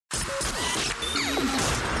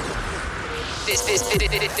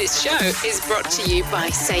This show is brought to you by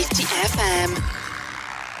Safety FM.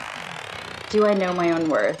 Do I know my own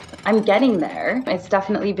worth? I'm getting there. It's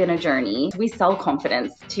definitely been a journey. We sell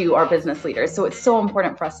confidence to our business leaders, so it's so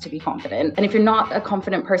important for us to be confident. And if you're not a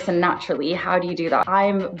confident person naturally, how do you do that?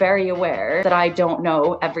 I'm very aware that I don't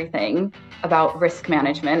know everything about risk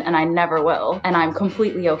management, and I never will. And I'm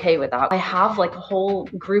completely okay with that. I have like a whole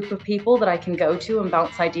group of people that I can go to and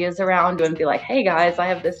bounce ideas around and be like, hey guys, I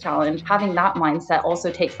have this challenge. Having that mindset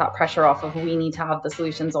also takes that pressure off of we need to have the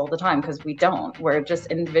solutions all the time, because we don't. We're just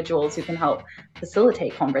individuals who can help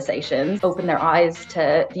facilitate conversations, open their eyes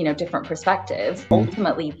to, different perspectives.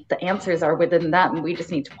 Ultimately, the answers are within them. We just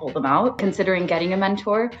need to pull them out. Considering getting a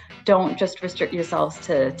mentor, don't just restrict yourselves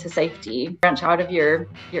to safety. Branch out of your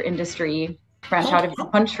industry, branch out of your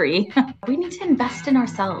country. We need to invest in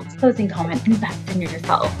ourselves. Closing comment, invest in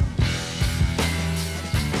yourself.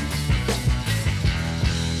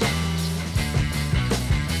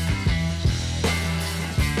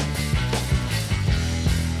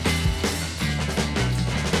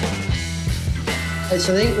 Hey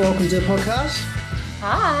Sunit, welcome to the podcast.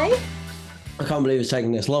 Hi. I can't believe it's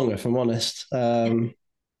taken this long, if I'm honest. I've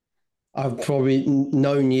probably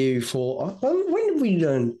known you for, when did we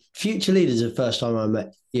learn? Future Leaders the first time I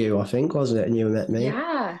met you, I think, wasn't it? And you met me.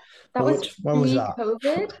 Yeah, that was When was that? pre-COVID,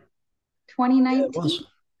 Yeah, 2019.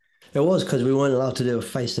 It was because we weren't allowed to do a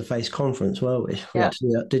face-to-face conference, were we? We Yeah. had to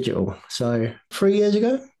do that digital. So 3 years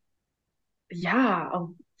ago? Yeah.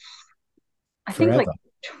 I think Forever. like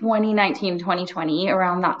 2019, 2020,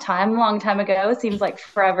 around that time, long time ago. Seems like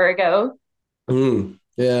forever ago.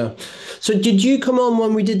 Yeah. So did you come on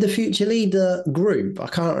when we did the Future Leader group? I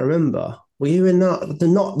can't remember. Were you in that?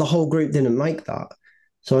 Not the whole group didn't make that.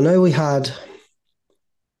 So I know we had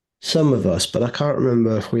some of us, but I can't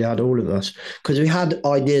remember if we had all of us because we had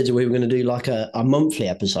ideas that we were going to do like a monthly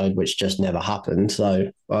episode, which just never happened.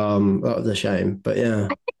 So that was a shame. But yeah, I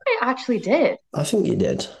think I actually did. I think you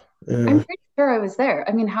did. I'm Yeah. pretty sure I was there.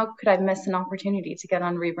 I mean, how could I miss an opportunity to get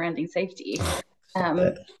on Rebranding Safety? Stop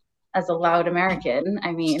it. As a loud American,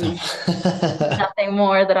 I mean, Stop. nothing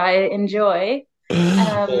more that I enjoy.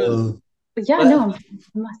 Um, But yeah, but no, I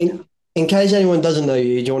must have. in case anyone doesn't know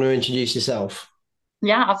you, do you want to introduce yourself?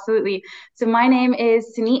 Yeah, absolutely. So my name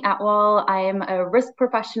is Sunit Atwal. I am a risk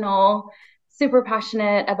professional, super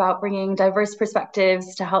passionate about bringing diverse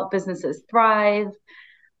perspectives to help businesses thrive.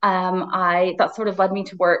 I that sort of led me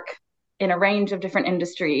to work in a range of different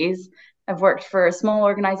industries. I've worked for small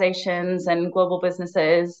organizations and global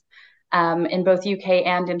businesses in both UK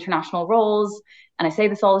and international roles. And I say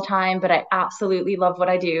this all the time, but I absolutely love what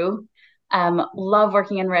I do. Love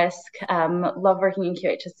working in risk, love working in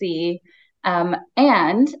QHSE. You're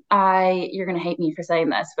going to hate me for saying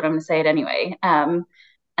this, but I'm going to say it anyway. And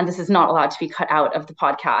this is not allowed to be cut out of the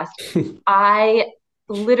podcast. I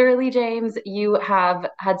literally, James, you have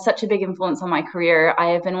had such a big influence on my career. I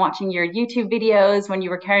have been watching your YouTube videos when you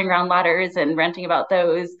were carrying around ladders and ranting about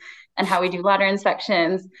those and how we do ladder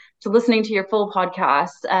inspections, to listening to your full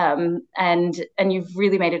podcast. And you've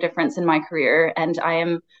really made a difference in my career. And I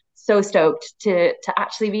am so stoked to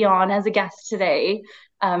actually be on as a guest today,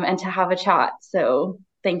 and to have a chat. So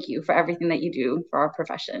thank you for everything that you do for our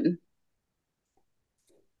profession.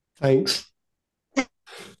 Thanks.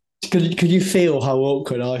 Could you feel how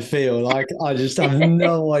awkward I feel? Like I just have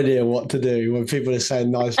no idea what to do when people are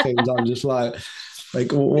saying nice things. I'm just like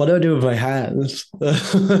what do I do with my hands?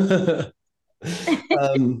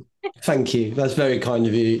 Thank you. That's very kind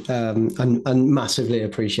of you, and massively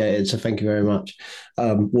appreciated. So thank you very much.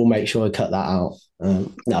 We'll make sure I cut that out.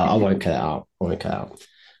 No, I won't cut it out. I won't cut it out.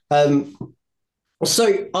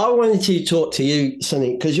 So I wanted to talk to you,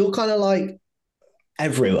 Sunny, because you're kind of like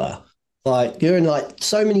everywhere. Like you're in like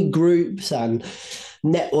so many groups and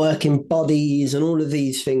networking bodies and all of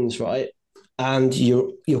these things, right? And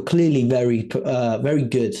you're clearly very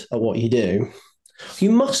good at what you do.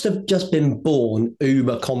 You must have just been born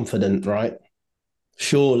uber confident, right?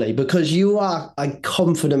 Surely, because you are a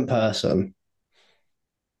confident person.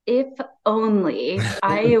 If only.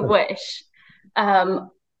 I wish.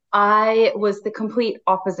 I was the complete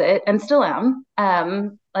opposite and still am.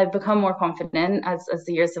 I've become more confident as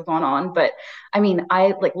the years have gone on. But I mean,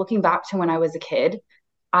 I like looking back to when I was a kid,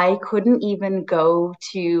 I couldn't even go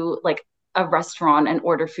to like a restaurant and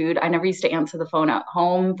order food. I never used to answer the phone at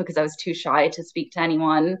home because I was too shy to speak to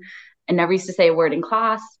anyone. I never used to say a word in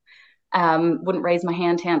class. Wouldn't raise my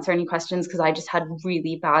hand to answer any questions because I just had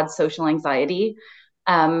really bad social anxiety.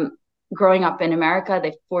 Um, Growing up in America,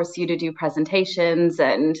 they force you to do presentations,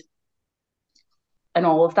 and and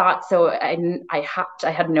all of that. So I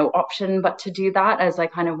had no option but to do that as I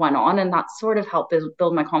kind of went on, and that sort of helped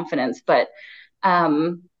build my confidence.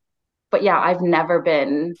 Um, but yeah, I've never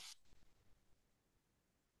been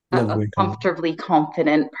Never a been confident. comfortably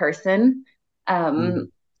confident person. Mm.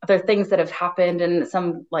 There are things that have happened in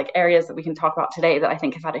some like areas that we can talk about today that I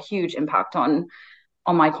think have had a huge impact on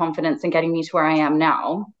my confidence and getting me to where I am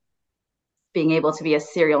now, being able to be a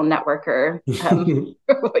serial networker,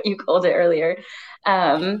 what you called it earlier.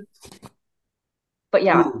 Um, but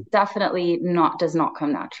yeah, definitely not does not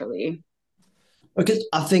come naturally. Because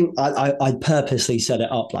I think I purposely set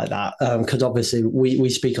it up like that because obviously we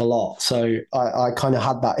speak a lot. So I kind of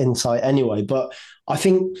had that insight anyway. But I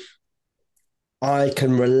think I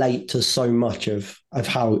can relate to so much of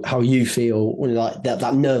how you feel, like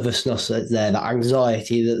that nervousness that's there, that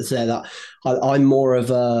anxiety that's there. That I'm more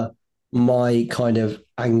of a my kind of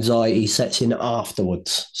anxiety sets in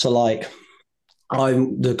afterwards. So like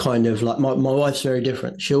I'm the kind of like my wife's very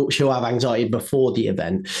different. She'll have anxiety before the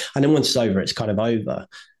event, and then once it's over, it's kind of over.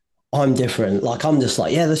 I'm different. Like I'm just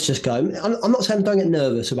like, yeah, let's just go. I'm not saying don't get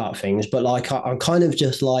nervous about things, but like I'm kind of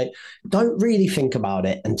just like, don't really think about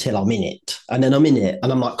it until I'm in it, and then I'm in it,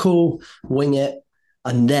 and I'm like, cool, wing it,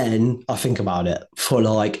 and then I think about it for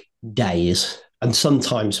like days and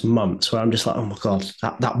sometimes months, where I'm just like, oh my god,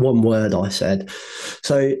 that one word I said.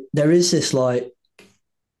 So there is this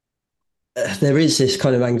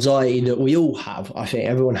kind of anxiety that we all have. I think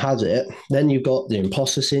everyone has it. Then you've got the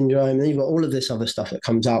imposter syndrome, and you've got all of this other stuff that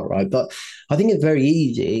comes out, right? But I think it's very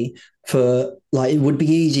easy it would be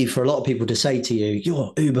easy for a lot of people to say to you,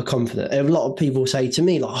 you're uber confident. A lot of people say to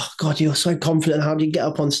me, like, oh God, you're so confident. How do you get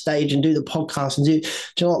up on stage and do the podcast and do you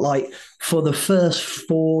know what? Like for the first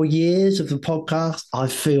 4 years of the podcast, I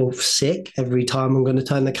feel sick every time I'm going to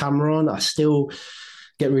turn the camera on. I still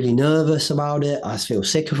get really nervous about it. I feel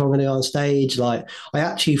sick if I'm going to go on stage. Like I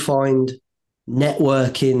actually find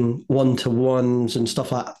networking one-to-ones and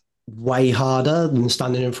stuff like that way harder than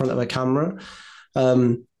standing in front of a camera.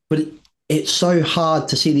 But it's so hard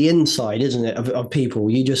to see the inside, isn't it, of people?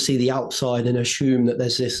 You just see the outside and assume that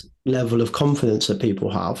there's this level of confidence that people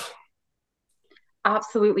have.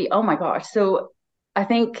 Absolutely. Oh my gosh. So I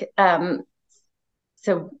think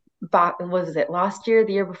so back was it last year,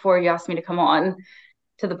 the year before you asked me to come on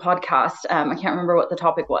to the podcast. I can't remember what the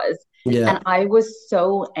topic was. And Yeah. I was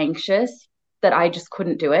so anxious that I just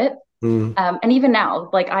couldn't do it. Mm. And even now,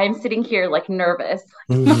 like I'm sitting here like nervous.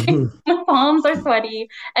 Mm. My palms are sweaty.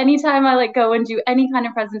 Anytime I like go and do any kind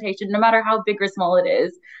of presentation, no matter how big or small it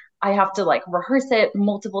is, I have to like rehearse it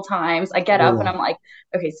multiple times. I get up and Yeah. I'm like,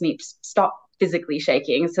 okay, Sneep, stop physically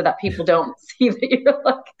shaking so that people don't see that you're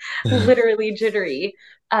like literally jittery.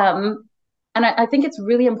 And I think it's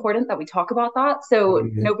really important that we talk about that so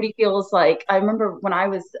Mm. nobody feels like I remember when I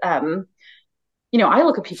was I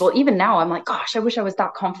look at people even now, I'm like, gosh, I wish I was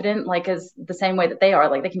that confident, like as the same way that they are.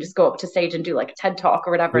 Like they can just go up to stage and do like a TED talk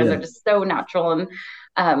or whatever, and they're Yeah. just so natural and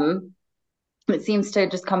um it seems to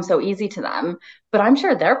just come so easy to them. But I'm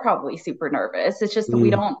sure they're probably super nervous. It's just that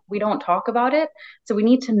Mm. we don't talk about it. So we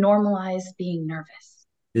need to normalize being nervous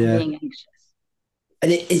and Yeah. being anxious.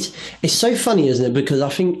 And it's so funny, isn't it? Because I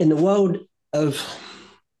think in the world of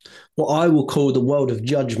what I will call the world of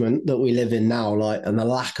judgment that we live in now, like, and the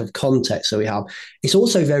lack of context that we have, it's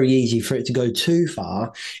also very easy for it to go too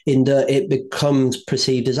far in that it becomes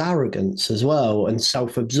perceived as arrogance as well and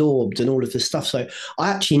self-absorbed and all of this stuff. So I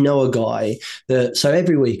actually know a guy so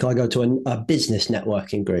every week I go to a business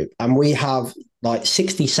networking group and we have like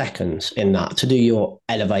 60 seconds in that to do your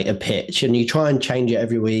elevator pitch and you try and change it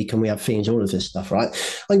every week and we have themes, all of this stuff, right?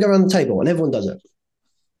 I go around the table and everyone does it.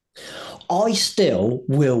 I still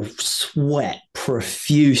will sweat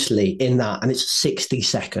profusely in that, and it's 60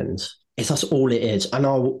 seconds. That's all it is. And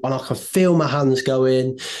I can feel my hands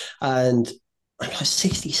going, and I'm like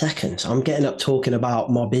 60 seconds. I'm getting up talking about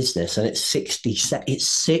my business, and it's 60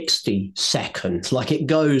 seconds. Like it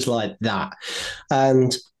goes like that.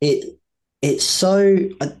 And it's so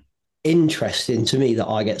interesting to me that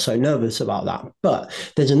I get so nervous about that. But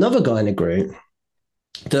there's another guy in the group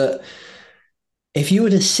that if you were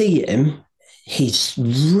to see him, he's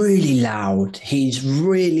really loud. He's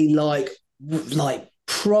really like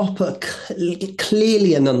proper,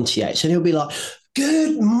 clearly enunciates, and he'll be like,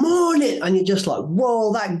 "Good morning," and you're just like,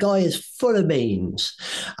 "Whoa, that guy is full of beans,"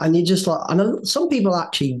 and you're just like, and some people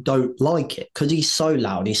actually don't like it because he's so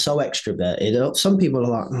loud, he's so extroverted. Some people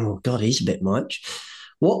are like, "Oh God, he's a bit much."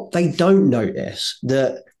 What they don't notice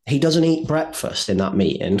that he doesn't eat breakfast in that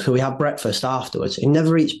meeting. So we have breakfast afterwards. He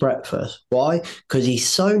never eats breakfast. Why? Because he's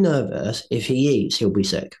so nervous. If he eats, he'll be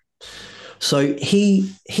sick. So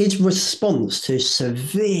his response to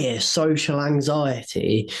severe social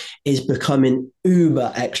anxiety is becoming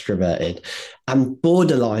uber extroverted and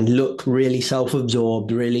borderline look really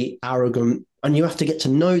self-absorbed, really arrogant. And you have to get to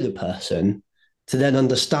know the person to then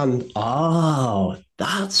understand, oh,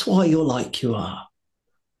 that's why you're like you are.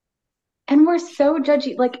 And we're so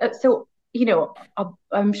judgy. Like,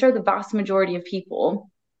 I'm sure the vast majority of people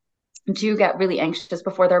do get really anxious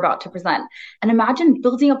before they're about to present. And imagine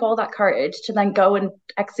building up all that courage to then go and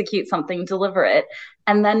execute something, deliver it,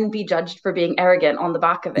 and then be judged for being arrogant on the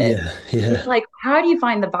back of it. Yeah, It's yeah, like, how do you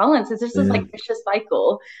find the balance? It's just this yeah. like vicious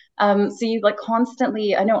cycle. So you like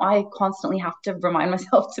constantly, I know I constantly have to remind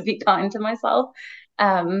myself to be kind to myself.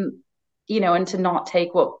 Um, and to not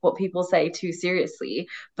take what people say too seriously,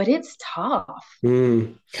 but it's tough.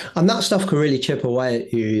 Mm. And that stuff can really chip away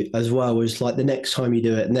at you as well as like the next time you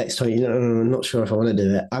do it, next time you know, I'm not sure if I want to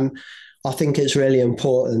do it. And I think it's really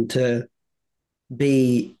important to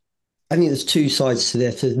be, I think there's two sides to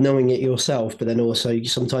this, there's knowing it yourself, but then also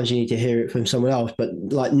sometimes you need to hear it from someone else. But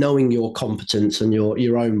like knowing your competence and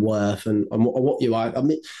your own worth and what you are, I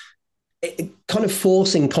mean, kind of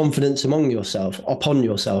forcing confidence upon yourself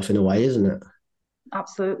in a way, isn't it?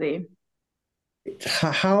 Absolutely.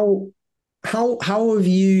 How how have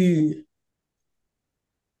you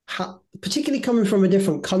particularly coming from a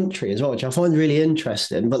different country as well, which I find really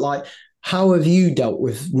interesting. But like, how have you dealt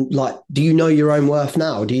with like? Do you know your own worth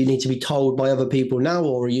now? Do you need to be told by other people now,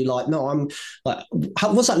 or are you like, no, I'm like,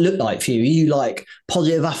 what's that look like for you? Are you like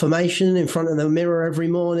positive affirmation in front of the mirror every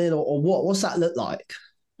morning, or what? What's that look like?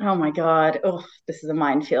 Oh my God. Oh, this is a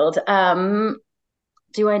minefield.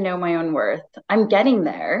 Do I know my own worth? I'm getting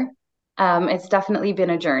there. It's definitely been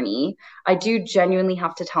a journey. I do genuinely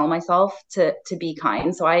have to tell myself to be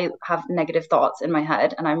kind. So I have negative thoughts in my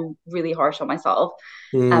head, and I'm really harsh on myself,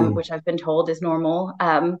 Mm, which I've been told is normal.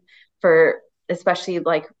 For especially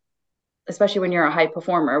especially when you're a high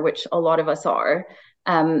performer, which a lot of us are.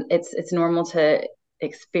 It's normal to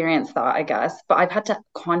experience that, I guess. But I've had to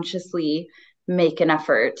consciously make an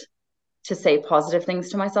effort to say positive things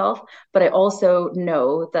to myself. But I also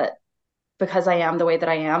know that because I am the way that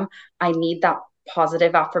I am, I need that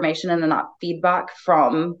positive affirmation and then that feedback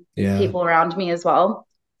from yeah, people around me as well.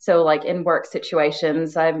 So like in work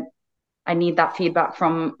situations, I need that feedback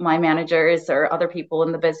from my managers or other people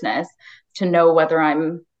in the business to know whether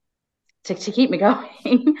I'm to keep me going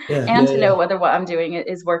yeah, and yeah, to know yeah. whether what I'm doing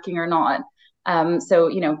is working or not. So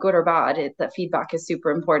good or bad, that feedback is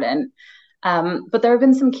super important. But there have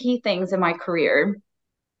been some key things in my career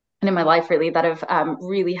and in my life really that have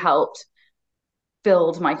really helped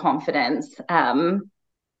build my confidence. And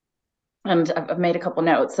I've made a couple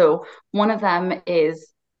notes. So one of them is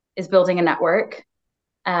building a network,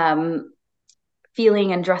 um,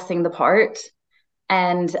 feeling and dressing the part,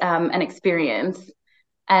 and an experience.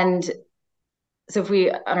 And so if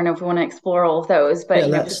I don't know if we want to explore all of those, Yeah,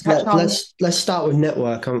 but just touching on, let's start with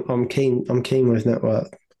network. I'm keen with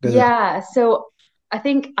network. Good. yeah. So I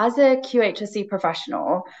think as a QHSE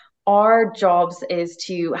professional, our jobs is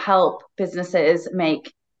to help businesses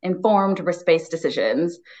make informed risk-based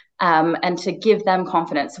decisions, and to give them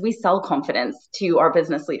confidence. We sell confidence to our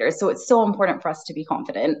business leaders. So it's so important for us to be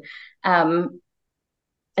confident. Um,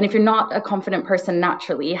 and if you're not a confident person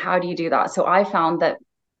naturally, how do you do that? So I found that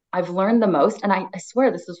I've learned the most, and I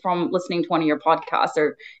swear this is from listening to one of your podcasts,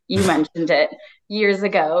 or you mentioned it years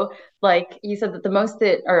ago. Like you said that the most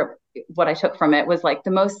that, or what I took from it was like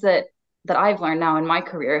the most that I've learned now in my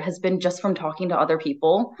career has been just from talking to other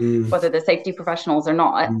people, Mm, whether they're safety professionals or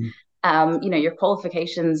not. mm, Your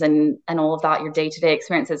qualifications and all of that, your day-to-day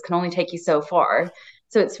experiences can only take you so far.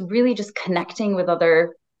 So it's really just connecting with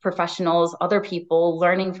other professionals, other people,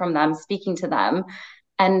 learning from them, speaking to them,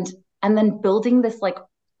 and and then building this like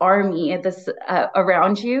army this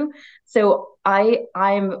around you. So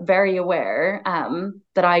I'm very aware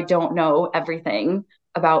that I don't know everything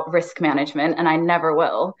about risk management, and I never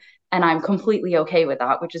will. And I'm completely okay with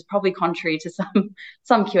that, which is probably contrary to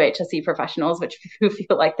some QHSE professionals, which who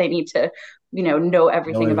feel like they need to, know know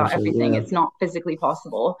everything about everything. everything. Yeah. It's not physically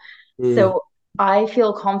possible. Mm, So I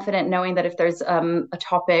feel confident knowing that if there's a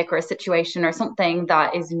topic or a situation or something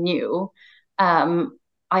that is new, um,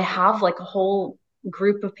 I have like a whole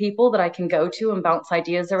group of people that I can go to and bounce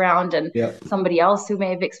ideas around, and yeah. somebody else who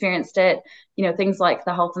may have experienced it. Things like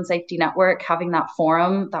the Health and Safety Network, having that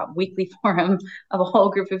forum, that weekly forum of a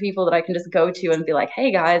whole group of people that I can just go to and be like,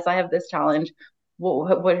 hey guys, I have this challenge.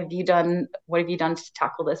 What have you done? What have you done to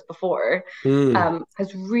tackle this before? Mm,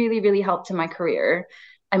 Has really, really helped in my career.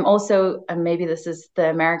 I'm also, and maybe this is the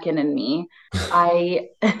American in me, I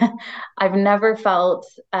I've never felt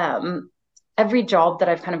every job that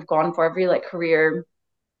I've kind of gone for, every like career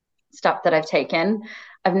step that I've taken,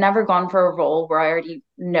 I've never gone for a role where I already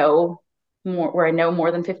know more, where I know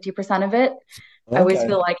more than 50% of it. I always Okay.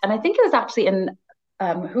 feel like, and I think it was actually in,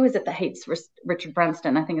 who is it that hates Richard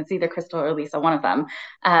Branson? I think it's either Crystal or Lisa, one of them.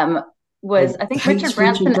 Was I think Richard Hates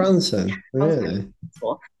Richard Branson. Branson. I was very Really?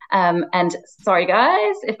 successful. And sorry,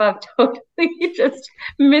 guys, if I've totally just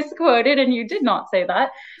misquoted and you did not say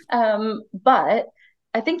that. But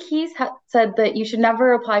I think he's said that you should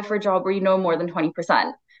never apply for a job where you know more than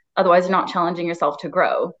 20%. Otherwise, you're not challenging yourself to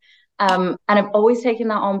grow. And I've always taken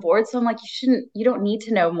that on board. So I'm like, you don't need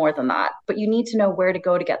to know more than that, but you need to know where to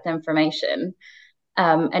go to get the information.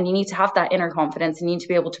 And you need to have that inner confidence and you need to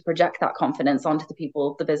be able to project that confidence onto the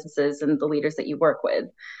people, the businesses, and the leaders that you work with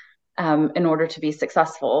in order to be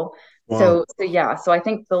successul. Wow. So I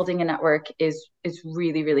think building a network is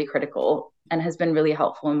really, really critical and has been really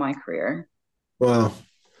helpful in my career. Wow.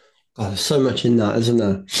 God, there's so much in that, isn't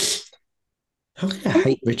there? How can I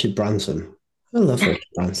hate Richard Branson? I love Richard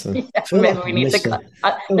Branson. I Yeah, feel maybe like we I need to missed cut. it.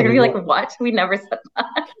 They're Oh, gonna be like, what "What? We never said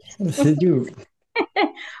that." did you?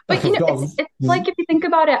 But I've got. it's like if you think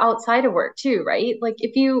about it outside of work too, right? Like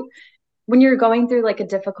if you when you're going through like a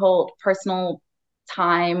difficult personal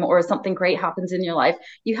time or something great happens in your life,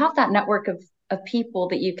 you have that network of people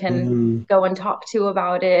that you can Mm, go and talk to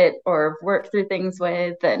about it or work through things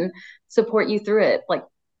with and support you through it. Like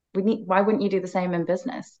why wouldn't you do the same in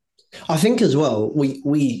business? I think as well,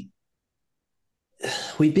 we've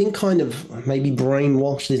been kind of maybe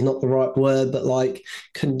brainwashed is not the right word, but like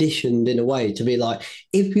conditioned in a way to be like,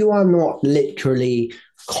 if you are not literally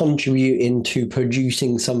contributing to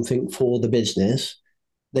producing something for the business,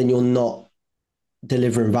 then you're not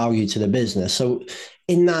delivering value to the business. So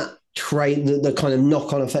in that trade, the kind of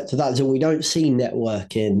knock-on effect of that is that we don't see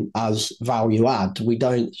networking as value add. We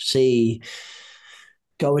don't see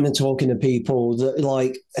going and talking to people that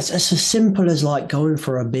like it's as simple as like going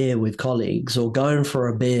for a beer with colleagues or going for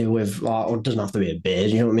a beer with like, or it doesn't have to be a beer,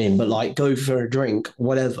 you know what I mean? But like go for a drink,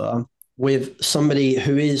 whatever, with somebody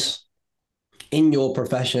who is in your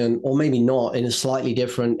profession or maybe not in a slightly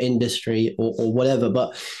different industry or whatever.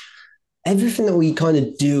 But everything that we kind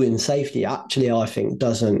of do in safety actually, I think,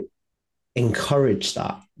 doesn't encourage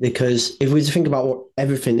that. Because if we think about what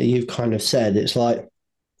everything that you've kind of said, it's like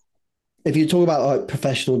if you talk about like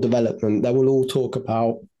professional development, they will all talk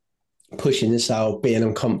about pushing yourself, being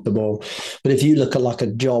uncomfortable. But if you look at like a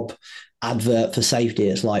job advert for safety,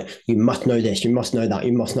 it's like you must know this, you must know that,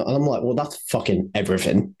 you must know. And I'm like, well, that's fucking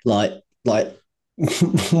everything. Like what?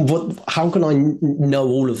 How can I know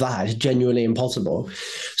all of that? It's genuinely impossible.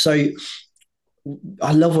 So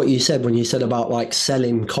I love what you said when you said about like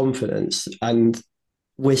selling confidence, and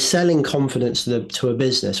we're selling confidence to a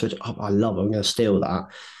business, which I love. I'm going to steal that.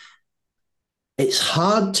 It's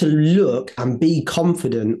hard to look and be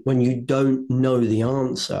confident when you don't know the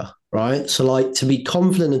answer, right? So, like, to be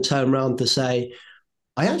confident and turn around to say,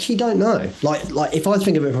 I actually don't know. Like if I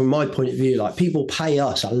think of it from my point of view, like people pay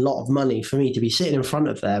us a lot of money for me to be sitting in front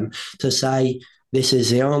of them to say, this is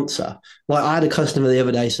the answer. Like I had a customer the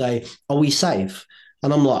other day say, are we safe?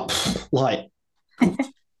 And I'm like, like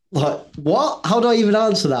what? How do I even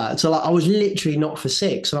answer that? So like I was literally not for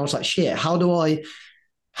six. And I was like, shit, how do I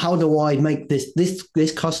make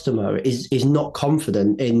this customer is not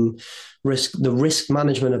confident in the risk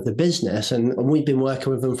management of the business, and we've been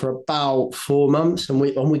working with them for about 4 months, and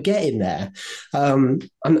we're getting there, and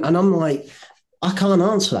I'm like, I can't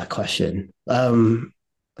answer that question.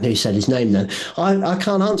 Who said his name then? I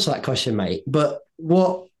can't answer that question, mate. But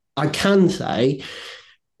what I can say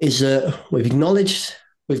is that we've acknowledged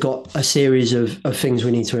we've got a series of things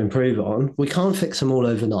we need to improve on. We can't fix them all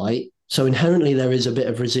overnight. So inherently there is a bit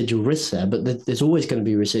of residual risk there, but there's always going to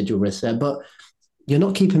be residual risk there. But you're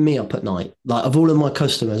not keeping me up at night. Like of all of my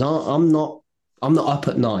customers, I'm not up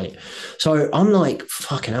at night. So I'm like,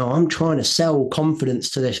 fucking hell, I'm trying to sell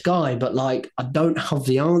confidence to this guy, but like I don't have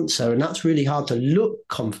the answer. And that's really hard to look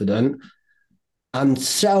confident and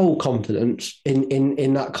sell confidence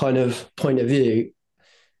in that kind of point of view.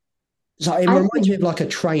 So it I reminds think me of like a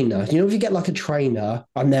trainer. You know, if you get like a trainer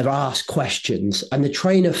and they're asked questions and the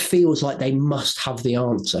trainer feels like they must have the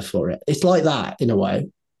answer for it. It's like that in a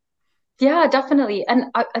way. Yeah, definitely. And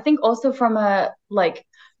I think also from a like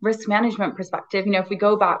risk management perspective, if we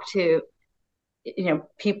go back to,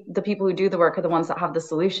 the people who do the work are the ones that have the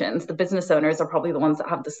solutions. The business owners are probably the ones that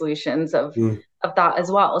have the solutions Mm. of that as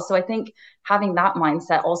well. So I think having that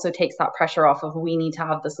mindset also takes that pressure off of we need to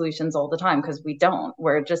have the solutions all the time because we don't.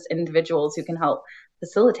 We're just individuals who can help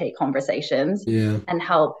facilitate conversations Yeah. and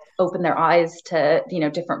help open their eyes to,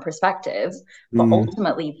 different perspectives. But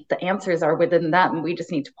ultimately the answers are within them. We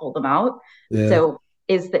just need to pull them out. Yeah. So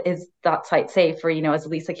is that site safe? Or, as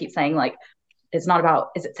Lisa keeps saying, like, it's not about,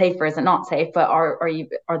 is it safe or is it not safe, but are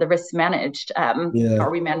the risks managed? Yeah. Are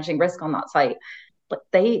we managing risk on that site? But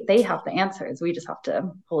they have the answers. We just have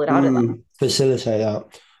to pull it out of them. Facilitate that.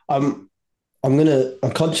 I'm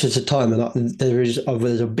conscious of time, and there's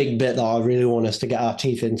a big bit that I really want us to get our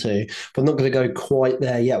teeth into, but I'm not going to go quite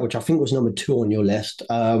there yet, which I think was number 2 on your list.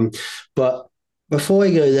 But before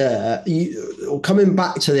we go there, coming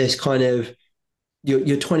back to this kind of your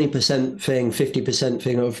 20% thing, 50%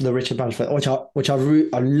 thing of the Richard Branch,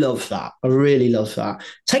 I love that. I really love that. It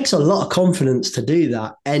takes a lot of confidence to do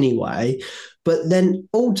that anyway. But then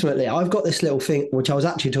ultimately, I've got this little thing, which I was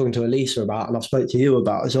actually talking to Elisa about, and I've spoke to you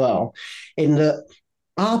about as well, in that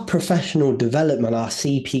our professional development, our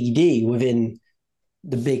CPD within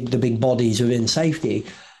the big bodies within safety,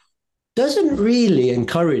 doesn't really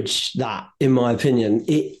encourage that, in my opinion.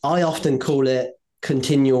 I often call it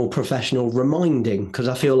continual professional reminding, because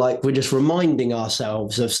I feel like we're just reminding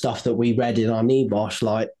ourselves of stuff that we read in our NEBOSH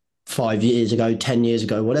like 5 years ago, 10 years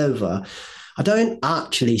ago, whatever. I don't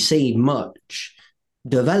actually see much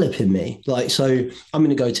develop in me. Like, so I'm going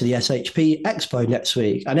to go to the SHP Expo next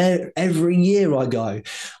week, and every year I go,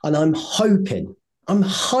 and I'm hoping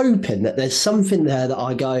that there's something there that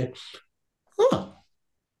I go, oh,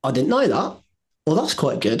 I didn't know that. Well, that's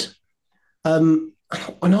quite good. And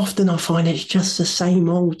often I find it's just the same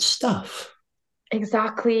old stuff.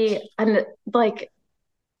 Exactly. And like,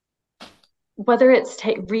 whether it's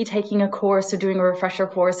retaking a course or doing a refresher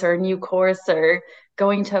course or a new course or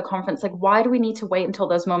going to a conference, like, why do we need to wait until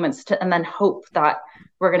those moments and then hope that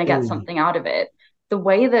we're going to get something out of it? The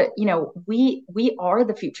way that, we are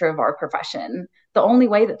the future of our profession. The only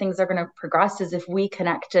way that things are going to progress is if we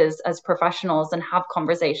connect as professionals and have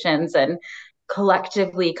conversations and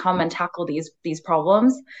collectively come and tackle these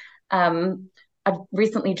problems. I've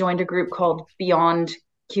recently joined a group called Beyond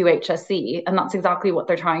QHSE, and that's exactly what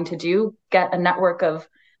they're trying to do: get a network of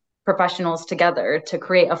professionals together to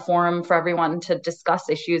create a forum for everyone to discuss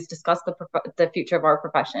issues, discuss the future of our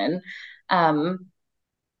profession, and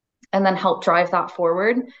then help drive that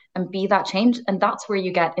forward and be that change. And that's where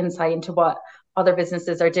you get insight into what other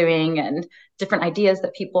businesses are doing and different ideas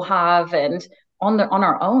that people have. And on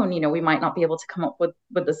our own, we might not be able to come up with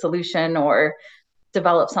the solution or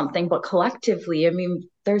develop something, but collectively, I mean,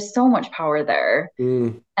 there's so much power there.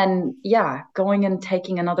 And yeah, going and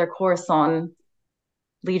taking another course on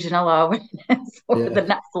Legionella awareness or the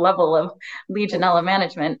next level of Legionella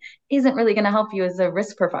management isn't really going to help you as a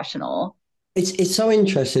risk professional. It's so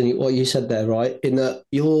interesting what you said there, right? In that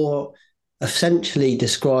you're essentially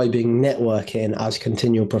describing networking as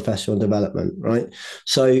continual professional development, right?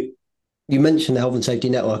 So you mentioned the Health and Safety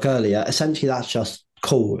Network earlier. Essentially, that's just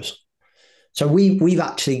calls. So we've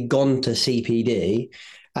actually gone to CPD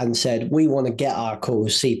and said we want to get our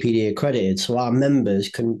calls CPD accredited, so our members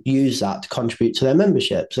can use that to contribute to their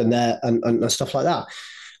memberships and and stuff like that.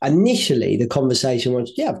 Initially, the conversation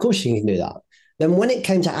was, yeah, of course you can do that. Then when it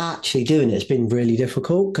came to actually doing it, it's been really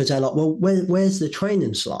difficult because they're like, well, where's the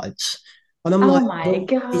training slides? And I'm Oh like, my well,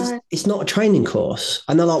 God. it's not a training course.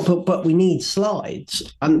 And they're like, but we need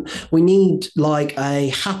slides and we need like a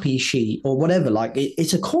happy sheet or whatever. Like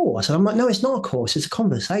it's a course. And I'm like, no, it's not a course. It's a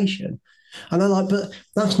conversation. And they're like, but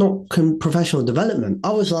that's not professional development. I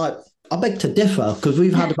was like, I beg to differ because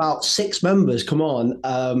we've had about 6 members come on,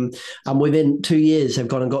 and within 2 years they've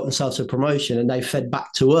gone and got themselves a promotion and they fed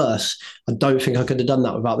back to us. I don't think I could have done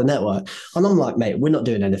that without the network. And I'm like, mate, we're not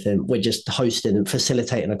doing anything. We're just hosting and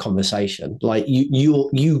facilitating a conversation. Like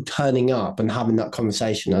you turning up and having that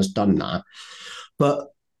conversation has done that. But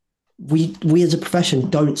we as a profession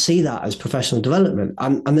don't see that as professional development.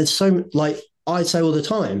 And there's so, like I say all the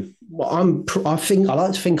time, well, I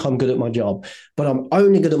like to think I'm good at my job, but I'm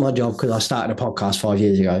only good at my job because I started a podcast 5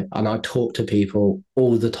 years ago and I talk to people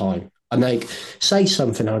all the time and they say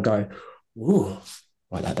something and I go, ooh,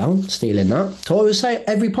 write that down, stealing that. So I always say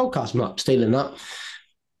every podcast, I'm like, stealing that.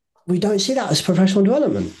 We don't see that as professional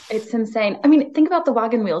development. It's insane. I mean, think about the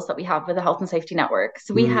wagon wheels that we have with the Health and Safety Network.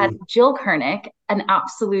 So we had Jill Kernick, an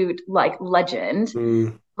absolute like legend.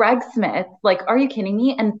 Greg Smith, like, are you kidding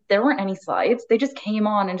me? And there weren't any slides. They just came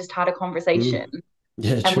on and just had a conversation.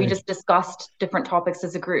 Yeah, and true. we just discussed different topics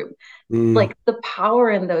as a group. Like the power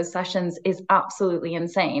in those sessions is absolutely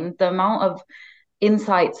insane. The amount of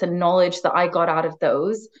insights and knowledge that I got out of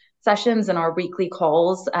those sessions and our weekly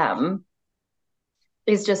calls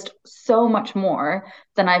is just so much more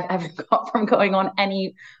than I've ever got from going on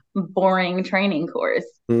any boring training course.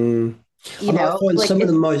 you And I know, find like some of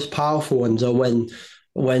the it's most powerful ones are when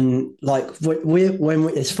like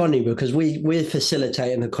it's funny because we're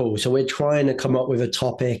facilitating the call, so we're trying to come up with a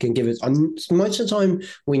topic and give it. And most of the time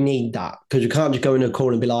we need that because you can't just go in a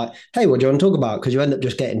call and be like, "Hey, what do you want to talk about?" Because you end up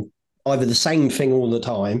just getting either the same thing all the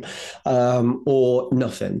time, or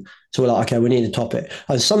nothing. So we're like, okay, we need a topic.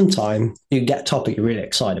 And sometimes you get a topic you're really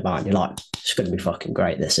excited about, and you're like, it's going to be fucking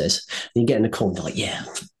great. This is. And you get in the call and you're like, yeah,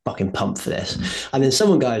 I'm fucking pumped for this. And then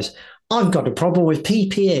someone goes, I've got a problem with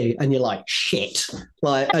PPE, and you're like, shit.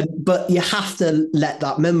 But you have to let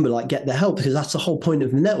that member get their help because that's the whole point of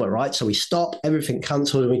the network, right? So we stop everything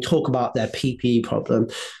cancelled and we talk about their PPE problem.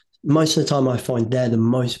 Most of the time, I find they're the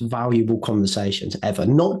most valuable conversations ever.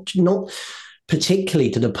 Not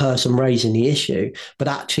particularly to the person raising the issue, but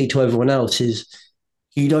actually to everyone else. Is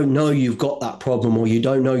you don't know you've got that problem or you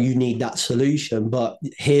don't know you need that solution, but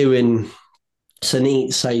hearing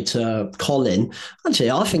Sunit say to Colin,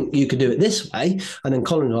 actually, I think you could do it this way. And then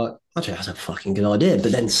Colin like, actually, that's a fucking good idea.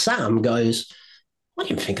 But then Sam goes, I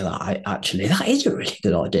didn't think of that. Actually, that is a really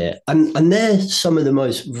good idea. And they're some of the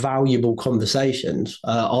most valuable conversations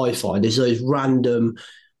I find is those random,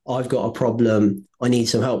 I've got a problem, I need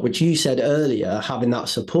some help, which you said earlier, having that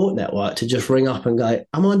support network to just ring up and go,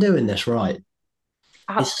 am I doing this right?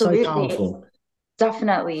 It's so absolutely. powerful.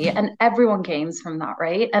 Definitely. And everyone gains from that,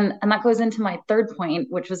 right? And that goes into my third point,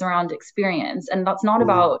 which was around experience. And that's not Mm,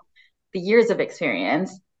 about the years of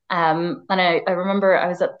experience. And I remember I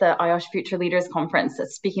was at the IOSH Future Leaders Conference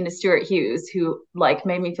speaking to Stuart Hughes, who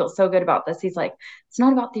made me feel so good about this. He's like, it's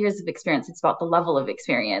not about the years of experience, it's about the level of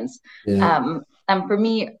experience. yeah. And for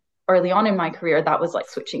me, early on in my career, that was like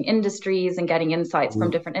switching industries and getting insights from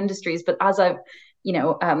Mm, different industries. But as I've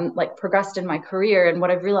progressed in my career and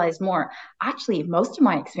what I've realized more, actually most of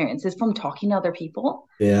my experience is from talking to other people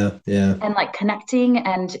yeah. Yeah. and connecting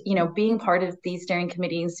and being part of these steering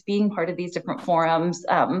committees, being part of these different forums,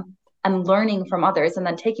 and learning from others, and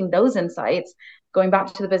then taking those insights, going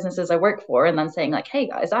back to the businesses I work for, and then saying hey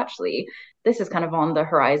guys, actually this is kind of on the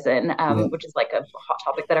horizon, Yeah. which is like a hot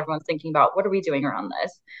topic that everyone's thinking about. What are we doing around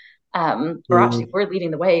this? Or actually Mm, we're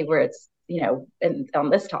leading the way where it's on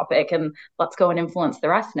this topic, and let's go and influence the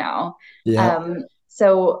rest now. yeah.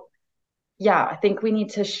 So yeah, I think we need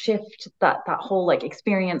to shift that whole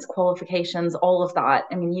experience, qualifications, all of that.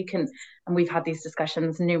 I mean, you can, and we've had these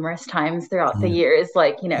discussions numerous times throughout the Yeah. years,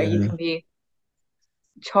 you Yeah. can be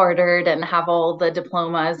chartered and have all the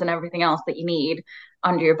diplomas and everything else that you need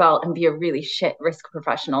under your belt and be a really shit risk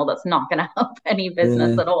professional that's not going to help any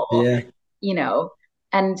business Yeah. at all, Yeah. you know.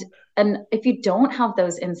 And if you don't have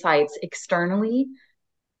those insights externally,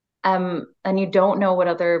 and you don't know what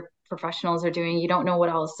other professionals are doing, you don't know what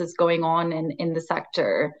else is going on in the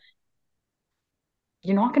sector,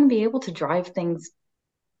 you're not going to be able to drive things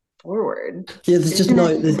forward. Yeah, there's You're just gonna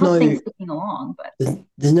no, there's have no, things ticking along, but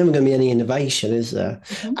there's never going to be any innovation, is there?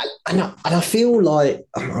 Mhm. And I feel like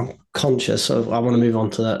I'm conscious of. I want to move on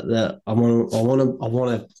to that. I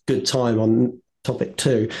want a good time on topic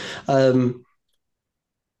two,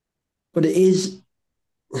 but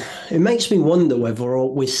it makes me wonder whether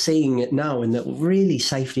we're seeing it now and that really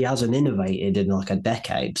safety hasn't innovated in a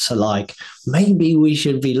decade. So maybe we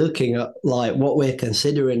should be looking at what we're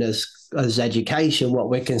considering as education, what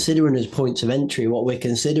we're considering as points of entry, what we're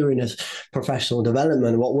considering as professional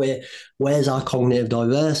development, where's our cognitive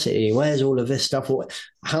diversity, where's all of this stuff,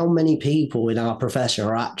 how many people in our profession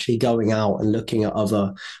are actually going out and looking at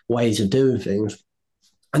other ways of doing things.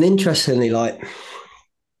 And interestingly,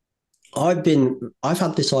 I've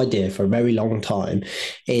had this idea for a very long time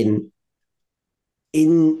in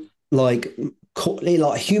in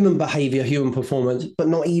human behavior, human performance, but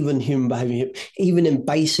not even human behavior, even in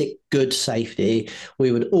basic good safety,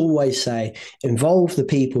 we would always say involve the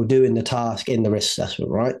people doing the task in the risk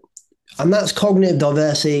assessment, right? And that's cognitive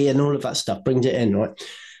diversity and all of that stuff brings it in, right?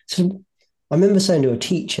 So I remember saying to a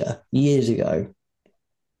teacher years ago,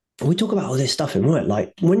 we talk about all this stuff in work.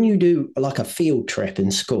 Like when you do a field trip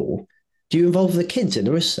in school, do you involve the kids in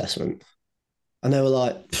the risk assessment? And they were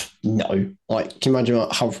like, no. Can you imagine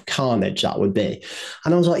how carnage that would be?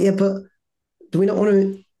 And I was like, yeah, but do we not want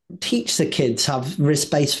to teach the kids have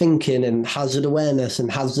risk-based thinking and hazard awareness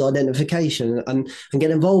and hazard identification and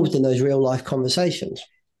get involved in those real life conversations?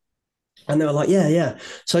 And they were like, yeah, yeah.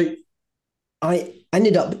 So I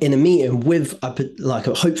ended up in a meeting with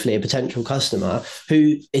hopefully a potential customer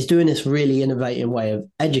who is doing this really innovative way of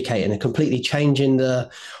educating and completely changing the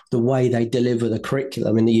way they deliver the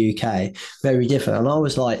curriculum in the UK. Very different. And I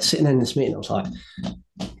was sitting in this meeting, I was like,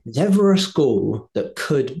 is ever a school that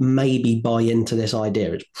could maybe buy into this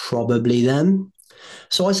idea? It's probably them.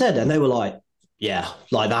 So I said, and they were like, yeah,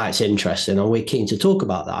 that's interesting. And we're keen to talk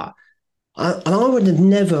about that. And I would have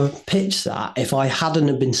never pitched that if I hadn't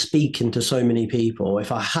have been speaking to so many people.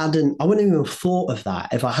 If I wouldn't even have thought of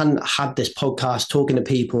that if I hadn't had this podcast talking to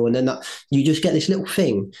people, and then you just get this little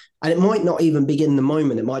thing, and it might not even begin the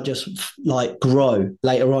moment. It might just like grow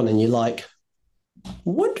later on, and you're like,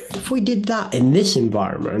 wonder if we did that in this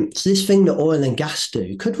environment. It's this thing that oil and gas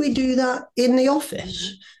do. Could we do that in the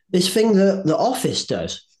office? This thing that the office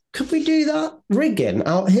does. Could we do that rigging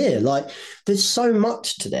out here? Like, there's so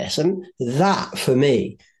much to this, and that for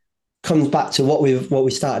me comes back to what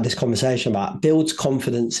we started this conversation about. Builds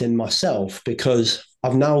confidence in myself because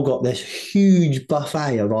I've now got this huge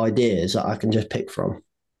buffet of ideas that I can just pick from.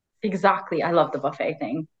 Exactly. I love the buffet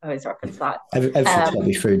thing. I always reference that. Everything's got to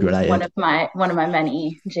be food related. One of my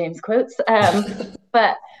many James quotes.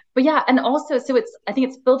 But yeah, and also, so I think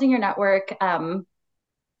it's building your network,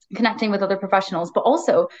 connecting with other professionals, but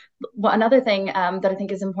also another thing that I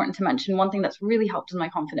think is important to mention, one thing that's really helped in my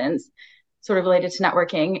confidence, sort of related to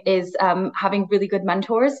networking, is having really good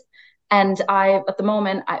mentors. And at the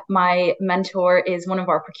moment, my mentor is one of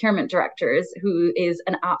our procurement directors, who is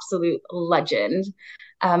an absolute legend,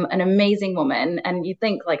 an amazing woman. And you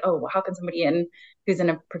think like, oh, well, how can somebody who's in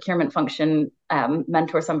a procurement function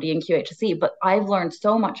mentor somebody in QHSE? But I've learned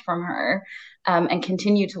so much from her, and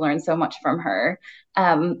continue to learn so much from her.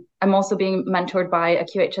 I'm also being mentored by a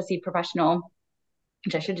QHSE professional,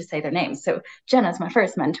 which I should just say their names. So Jenna's my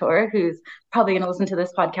first mentor, who's probably going to listen to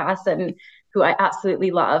this podcast and who I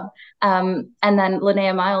absolutely love. And then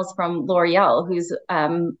Linnea Miles from L'Oreal, who's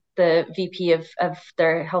the VP of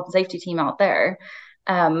their health and safety team out there,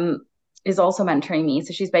 is also mentoring me.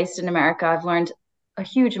 So she's based in America. I've learned a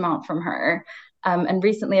huge amount from her. And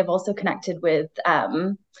recently I've also connected with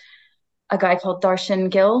a guy called Darshan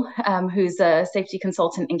Gill, who's a safety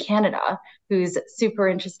consultant in Canada, who's super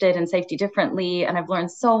interested in safety differently. And I've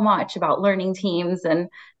learned so much about learning teams and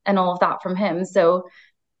all of that from him. So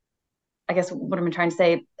I guess what I'm trying to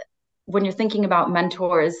say, when you're thinking about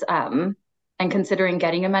mentors and considering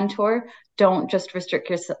getting a mentor, don't just restrict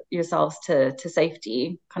yourselves to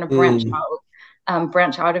safety, kind of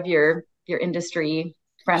branch out of your industry,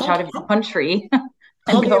 branch out of your country.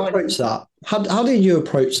 How do you approach that? How did you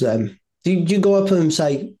approach them? Do you go up and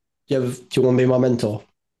say, do you want to be my mentor?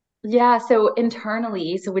 Yeah, so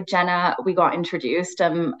internally, so with Jenna, we got introduced,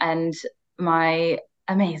 and my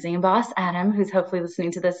amazing boss, Adam, who's hopefully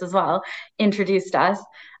listening to this as well, introduced us.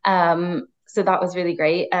 So that was really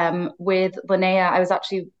great. With Linnea, I was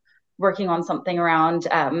actually working on something around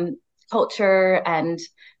culture and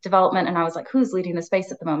development, and I was like, who's leading the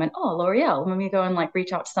space at the moment? Oh, L'Oreal. Let me go and like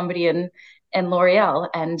reach out to somebody in L'Oreal.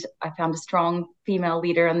 And I found a strong female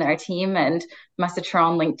leader on their team and messaged her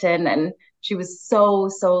on LinkedIn. And she was so,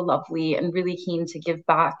 so lovely and really keen to give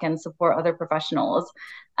back and support other professionals.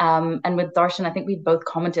 And with Darshan, I think we both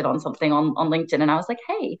commented on something on LinkedIn. And I was like,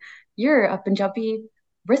 hey, you're a Punjabi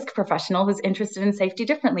risk professional who's interested in safety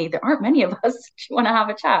differently. There aren't many of us. Do you want to have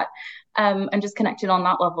a chat? And just connected on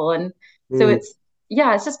that level. And so it's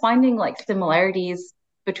just finding like similarities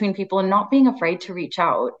between people and not being afraid to reach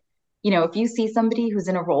out. You know, if you see somebody who's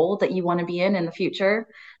in a role that you want to be in the future,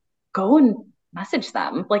 go and message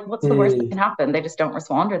them. Like, what's the worst that can happen? They just don't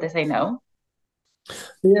respond or they say no.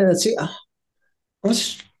 Yeah, see,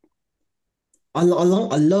 I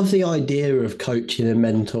love the idea of coaching and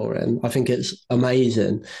mentoring. I think it's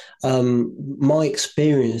amazing. My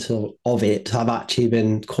experience of it have actually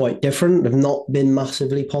been quite different. They've not been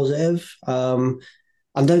massively positive.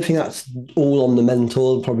 I don't think that's all on the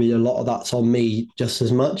mentor. Probably a lot of that's on me just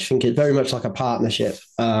as much. I think it's very much like a partnership,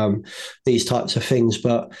 these types of things.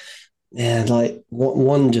 But yeah, like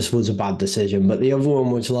one just was a bad decision, but the other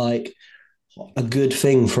one was like a good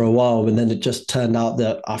thing for a while, and then it just turned out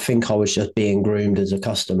that I think I was just being groomed as a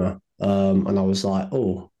customer. And I was like,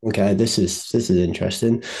 oh, okay, this is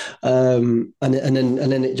interesting. And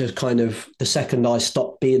then it just kind of, the second I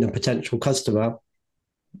stopped being a potential customer,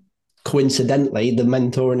 coincidentally, the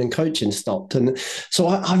mentoring and coaching stopped. And so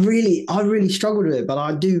I really struggled with it, but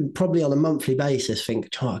I do probably on a monthly basis think,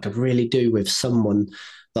 oh, I could really do with someone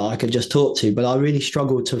that I could just talk to. But I really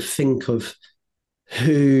struggle to think of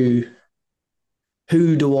who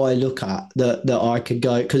do I look at that I could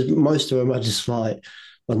go, because most of them are just like,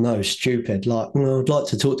 well, no, stupid. Like, well, I'd like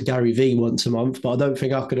to talk to Gary V once a month, but I don't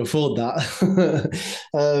think I could afford that.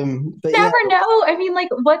 But Never know. I mean, like,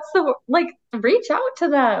 reach out to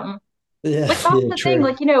them. Yeah, like that's the true. thing.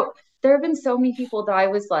 Like, you know, there have been so many people that I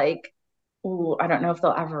was like, oh, I don't know if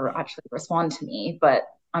they'll ever actually respond to me, but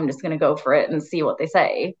I'm just gonna go for it and see what they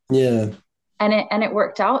say. Yeah. And it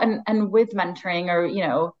worked out. And with mentoring, or, you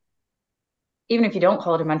know, even if you don't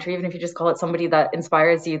call it a mentor, even if you just call it somebody that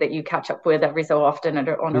inspires you, that you catch up with every so often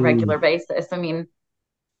on a regular Mm, basis. I mean,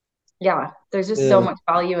 yeah, there's just so yeah, much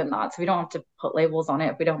value in that. So we don't have to put labels on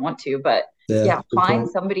it if we don't want to. But yeah, yeah, good find point.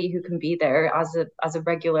 somebody who can be there as a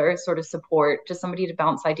regular sort of support, just somebody to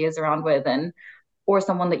bounce ideas around with, and or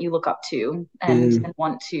someone that you look up to Mm. and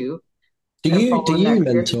want to Do kind of you do follow in their you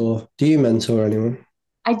career. mentor? Do you mentor anyone?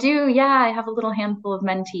 I do, yeah. I have a little handful of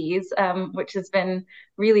mentees, which has been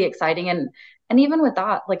really exciting. And even with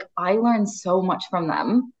that, like I learn so much from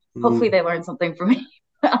them. Hopefully Mm, they learn something from me.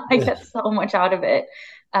 I yeah, get so much out of it.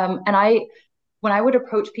 And I when I would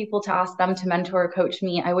approach people to ask them to mentor or coach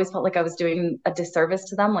me, I always felt like I was doing a disservice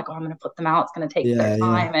to them. Like, oh, I'm going to put them out. It's going to take their yeah,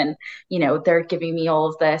 yeah. time. And, they're giving me all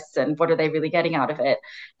of this. And what are they really getting out of it?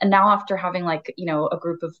 And now, after having like, a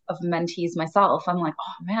group of mentees myself, I'm like,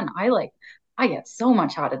 oh man, I get so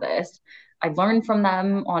much out of this. I learn from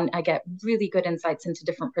them I get really good insights into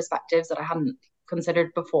different perspectives that I hadn't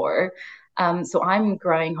considered before. So I'm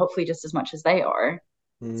growing hopefully just as much as they are.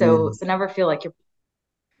 So Mm, never feel like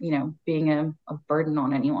you're being a burden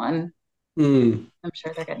on anyone. mm. I'm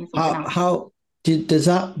sure they're getting something How out of it. how does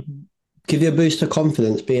that give you a boost of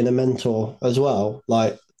confidence being a mentor as well?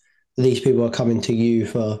 Like these people are coming to you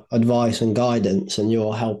for advice and guidance, and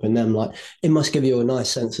you're helping them. Like it must give you a nice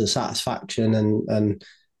sense of satisfaction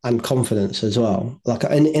and confidence as well. Like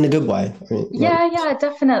in a good way. I mean, like, Yeah, yeah,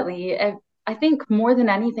 definitely. I think more than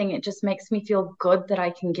anything, it just makes me feel good that I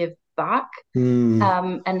can give back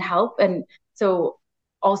mm, and help. And so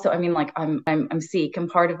also, I mean, like I'm Sikh, and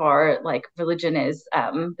part of our like religion is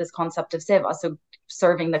this concept of seva, so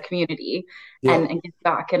serving the community yeah, and give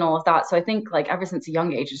back and all of that. So I think like ever since a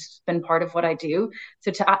young age, it's been part of what I do.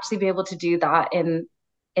 So to actually be able to do that in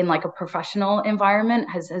like a professional environment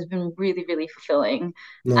has been really, really fulfilling.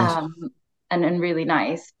 nice. Um and really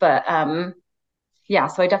nice. But yeah,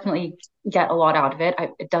 so I definitely get a lot out of it.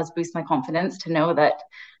 It does boost my confidence to know that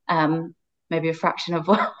um, maybe a fraction of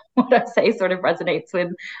what I say sort of resonates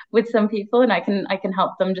with some people, and I can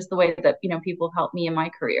help them just the way that people have helped me in my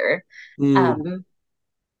career, Mm, um,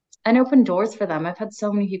 and open doors for them. I've had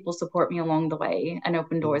so many people support me along the way and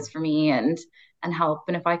open doors mm. for me and help.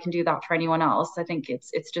 And if I can do that for anyone else, I think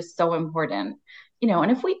it's just so important,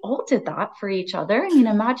 And if we all did that for each other, I mean,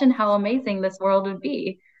 imagine how amazing this world would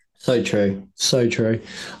be. So true, so true.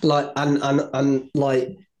 Like and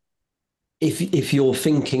like if you're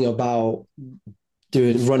thinking about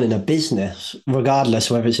running a business, regardless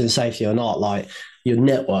whether it's in safety or not, like your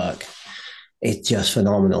network, it's just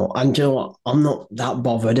phenomenal. And do you know what? I'm not that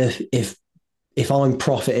bothered if I'm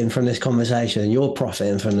profiting from this conversation and you're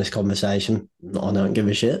profiting from this conversation. I don't give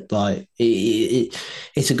a shit. Like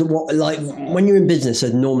it's a good one. Like when you're in business,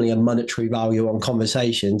 there's normally a monetary value on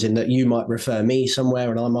conversations in that you might refer me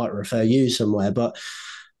somewhere and I might refer you somewhere, but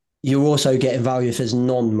you're also getting value if there's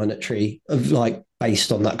non-monetary of like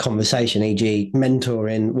based on that conversation, e.g.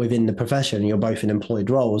 mentoring within the profession. You're both in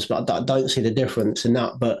employed roles, but I don't see the difference in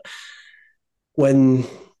that. But when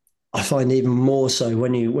I find even more so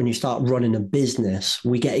when you start running a business,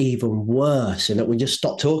 we get even worse in that we just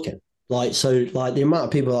stop talking. Like so, like the amount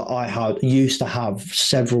of people that I had used to have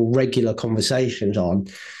several regular conversations on,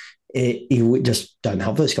 you just don't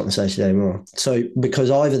have those conversations anymore. So because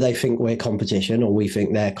either they think we're competition or we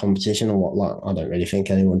think they're competition or what, like I don't really think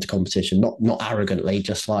anyone's competition. Not arrogantly,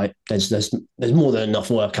 just like there's more than enough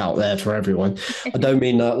work out there for everyone. I don't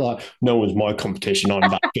mean that like no one's my competition. I'm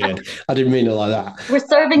that good. I didn't mean it like We're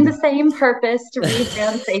serving the that. same purpose to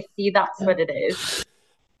rebrand safety. That's what it is.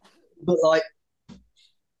 But like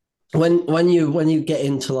when you get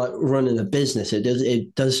into like running a business,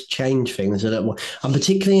 it does change things a little more, and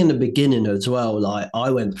particularly in the beginning as well. Like I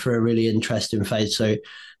went through a really interesting phase, so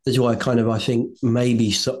that's why I think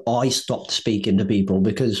maybe I stopped speaking to people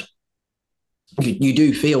because you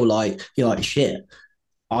do feel like you're like shit.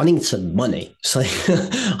 I need some money. So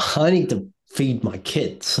I need to feed my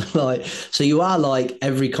kids. Like, so you are like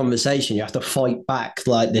every conversation, you have to fight back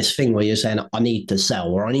like this thing where you're saying, I need to sell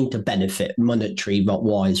or I need to benefit monetary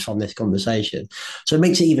wise from this conversation. So it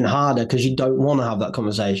makes it even harder because you don't want to have that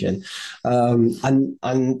conversation.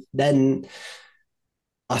 And then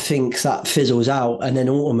I think that fizzles out, and then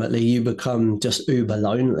ultimately you become just uber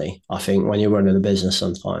lonely. I think when you're running a business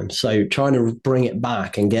sometimes, so trying to bring it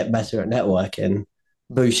back and get better at networking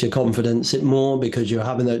boosts your confidence it more because you're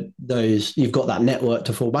having those you've got that network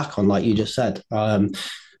to fall back on, like you just said.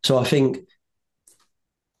 So I think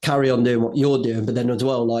carry on doing what you're doing. But then as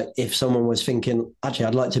well, like if someone was thinking, actually,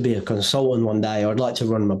 I'd like to be a consultant one day, or I'd like to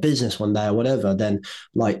run my business one day or whatever, then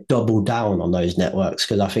like double down on those networks,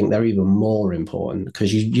 because I think they're even more important,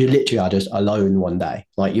 because you literally are just alone one day.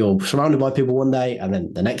 Like you're surrounded by people one day and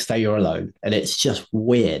then the next day you're alone. And it's just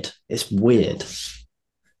weird. It's weird.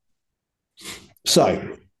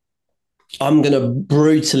 So I'm going to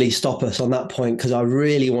brutally stop us on that point, because I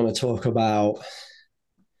really want to talk about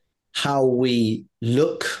how we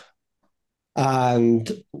look, and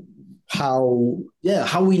how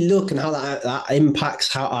we look, and how that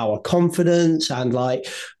impacts how our confidence, and like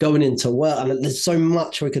going into work. And there's so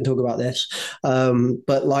much we can talk about this,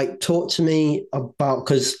 but like talk to me about,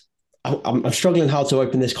 because I'm struggling how to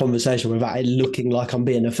open this conversation without it looking like I'm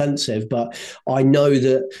being offensive, but I know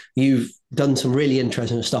that you've done some really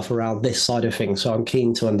interesting stuff around this side of things. So I'm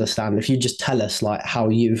keen to understand if you just tell us like how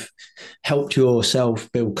you've helped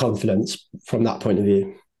yourself build confidence from that point of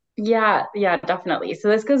view. Yeah, definitely. So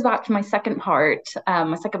this goes back to my second part,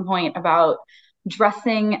 my second point about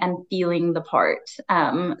dressing and feeling the part.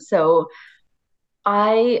 So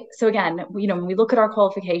again, when we look at our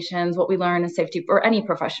qualifications, what we learn as safety, or any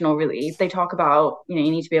professional really, they talk about, you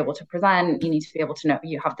need to be able to present, you need to be able to know,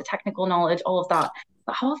 you have the technical knowledge, all of that.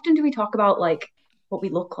 But how often do we talk about like what we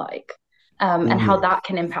look like, and how that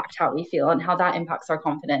can impact how we feel and how that impacts our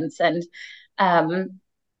confidence? Um,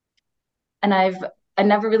 and I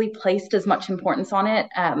never really placed as much importance on it,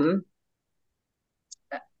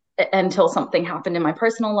 until something happened in my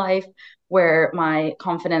personal life where my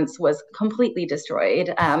confidence was completely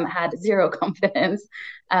destroyed, had zero confidence.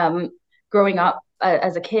 Growing up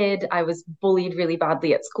as a kid, I was bullied really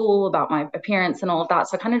badly at school about my appearance and all of that.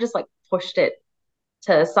 So I kind of just like pushed it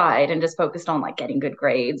to the side and just focused on like getting good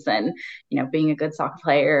grades and, being a good soccer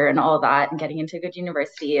player and all of that, and getting into a good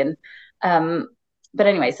university. But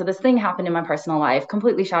anyway, so this thing happened in my personal life,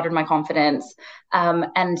 completely shattered my confidence.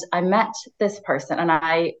 And I met this person,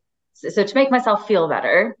 and so to make myself feel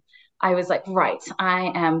better, I was like, right,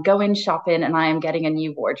 I am going shopping and I am getting a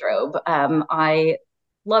new wardrobe. I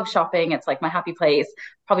love shopping. It's like my happy place,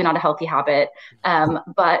 probably not a healthy habit,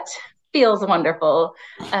 but feels wonderful.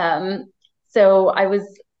 So I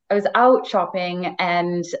was out shopping,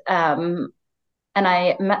 and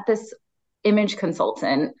I met this image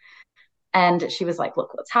consultant, and she was like,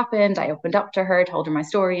 look what's happened. I opened up to her, told her my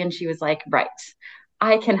story, and she was like, right,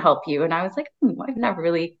 I can help you. And I was like, I've never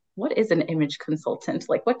really, what is an image consultant?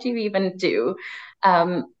 Like, what do you even do?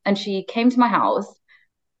 And she came to my house,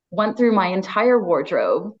 went through my entire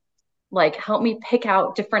wardrobe, like helped me pick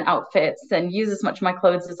out different outfits and use as much of my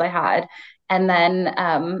clothes as I had. And then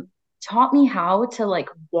taught me how to like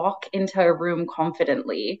walk into a room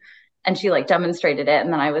confidently. And she like demonstrated it.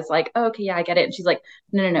 And then I was like, oh, okay, yeah, I get it. And she's like,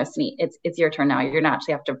 no, Sunit, it's your turn now. You're gonna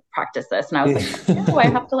actually have to practice this. And I was like, oh, I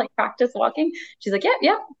have to like practice walking. She's like,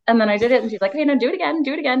 yeah. And then I did it. And she's like, okay, no, do it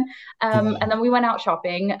again. And then we went out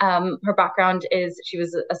shopping. Her background is she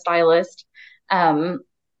was a stylist. So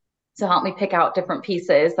helped me pick out different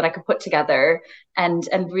pieces that I could put together and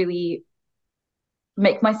really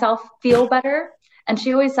make myself feel better. And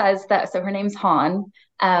she always says that, so her name's Han,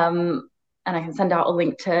 and I can send out a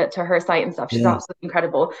link to her site and stuff. She's absolutely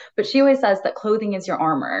incredible. But she always says that clothing is your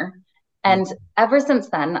armor. And ever since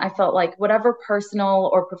then, I felt like whatever personal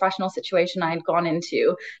or professional situation I had gone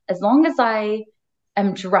into, as long as I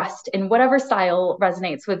am dressed in whatever style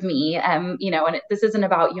resonates with me, and this isn't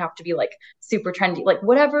about you have to be like super trendy, like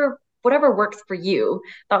whatever works for you.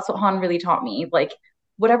 That's what Han really taught me. Like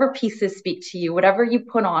whatever pieces speak to you, whatever you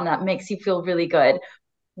put on that makes you feel really good,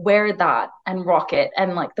 wear that and rock it.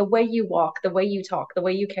 And like the way you walk, the way you talk, the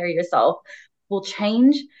way you carry yourself will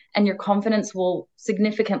change, and your confidence will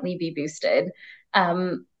significantly be boosted.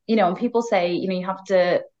 And people say, you have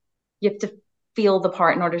to feel the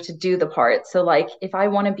part in order to do the part. So like if I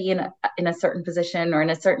want to be in a certain position or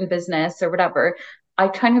in a certain business or whatever, I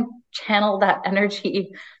kind of channel that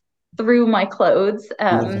energy through my clothes,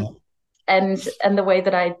 and the way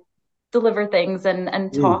that I deliver things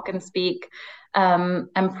and talk and speak,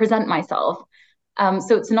 and present myself.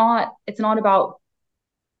 So it's not about,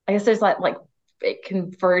 I guess there's like it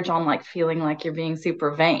can verge on like feeling like you're being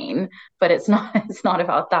super vain, but it's not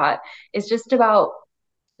about that. It's just about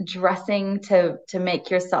dressing to make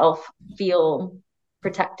yourself feel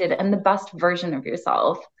protected and the best version of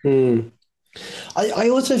yourself. I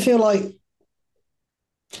also feel like,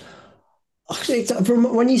 actually,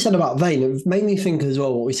 from when you said about vain, it made me think as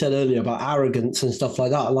well what we said earlier about arrogance and stuff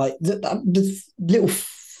like that. Like the little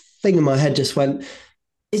thing in my head just went,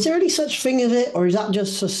 is there any such thing as it? Or is that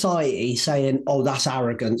just society saying, oh, that's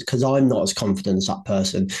arrogance because I'm not as confident as that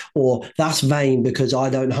person? Or that's vain because I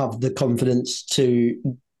don't have the confidence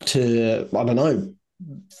to to, I don't know,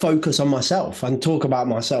 focus on myself and talk about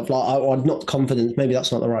myself. Like I'm not confident, maybe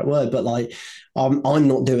that's not the right word, but like I'm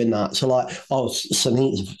not doing that. So like, oh,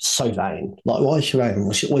 Sunit's so vain. Like, why is she vain?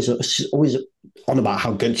 Well, she's always on about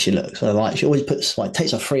how good she looks. So like, she always puts like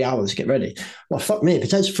takes her 3 hours to get ready. Well, fuck me, if it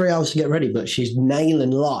takes 3 hours to get ready, but she's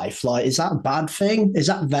nailing life. Like, is that a bad thing? Is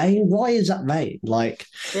that vain? Why is that vain? Like,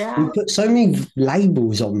 we Yeah. put so many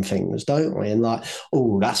labels on things, don't we? And like,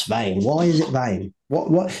 oh, that's vain. Why is it vain?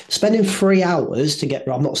 What spending 3 hours to get,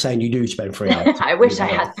 I'm not saying you do spend 3 hours. I wish I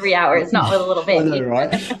had 3 hours, not with a little I know, baby.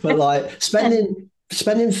 right? But like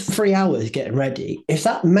spending 3 hours getting ready, if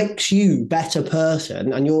that makes you a better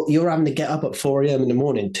person and you're having to get up at 4 a.m. in the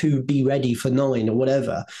morning to be ready for 9 or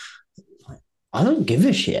whatever, I don't give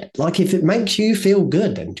a shit. Like, if it makes you feel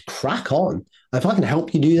good, then crack on. If I can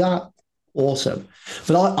help you do that, awesome.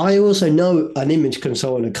 But I also know an image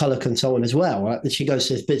consultant, a color consultant as well. Right? She goes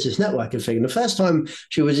to this business networking thing. And the first time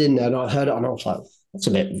she was in there, and I heard it, and I was like, that's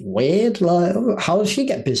a bit weird. Like, how does she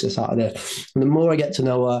get business out of this? And the more I get to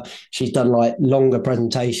know her, she's done like longer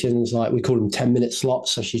presentations, like we call them 10-minute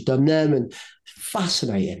slots. So she's done them, and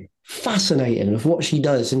fascinating of what she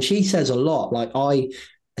does. And she says a lot. Like, I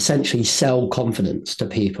essentially sell confidence to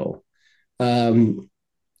people. Um,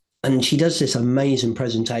 and she does this amazing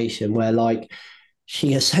presentation where, like,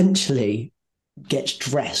 she essentially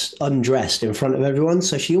gets undressed in front of everyone.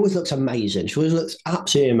 So she always looks amazing. She always looks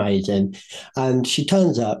absolutely amazing. And she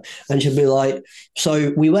turns up and she'll be like,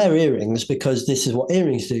 so we wear earrings because this is what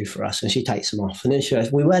earrings do for us. And she takes them off. And then she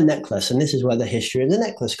goes, we wear necklace and this is where the history of the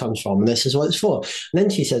necklace comes from. And this is what it's for. And then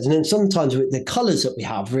she says, and then sometimes with the colours that we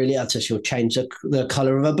have really, so she'll change the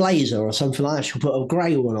colour of a blazer or something like that. She'll put a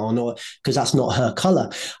grey one on, or because that's not her colour.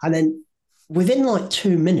 And then within like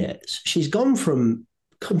 2 minutes, she's gone from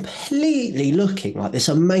completely looking like this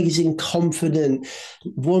amazing, confident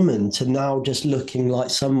woman to now just looking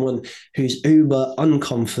like someone who's uber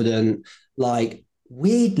unconfident, like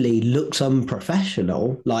weirdly looks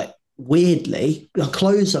unprofessional, like weirdly. Her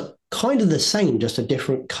clothes are kind of the same, just a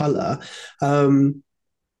different color. And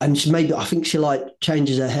she maybe, I think she like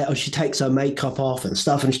changes her hair, or she takes her makeup off and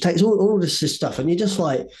stuff, and she takes all this stuff, and you're just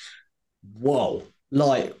like, whoa,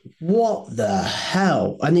 like what the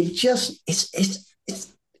hell? And it just it's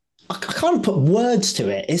I can't put words to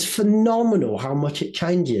it. It's phenomenal how much it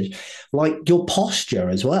changes, like your posture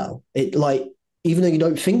as well. It, like, even though you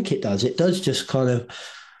don't think it does just kind of,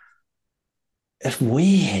 it's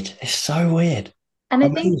weird. It's so weird. And I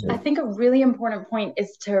Amazing. think a really important point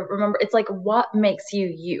is to remember it's like what makes you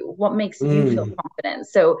you, what makes you feel Mm, confident.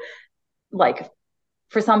 So like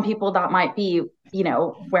for some people that might be,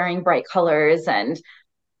 wearing bright colors and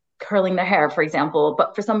curling their hair, for example.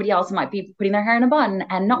 But for somebody else, it might be putting their hair in a bun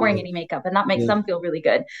and not wearing yeah, any makeup, and that makes yeah. them feel really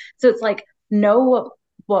good. So it's like know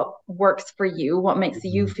what works for you, what makes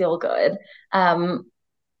you Mm. feel good, um,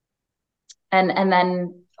 and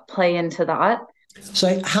then play into that.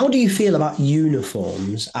 So, how do you feel about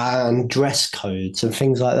uniforms and dress codes and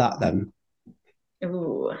things like that then?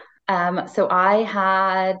 Ooh. So I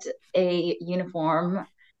had a uniform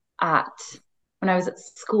at when I was at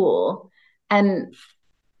school, and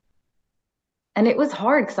it was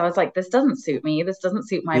hard because I was like, this doesn't suit me. This doesn't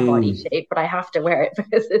suit my body Mm, shape, but I have to wear it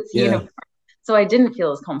because it's yeah. uniform. So I didn't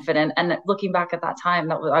feel as confident. And looking back at that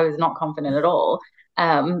time, I was not confident at all.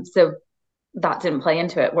 So that didn't play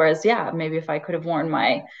into it. Whereas, yeah, maybe if I could have worn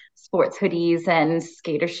my sports hoodies and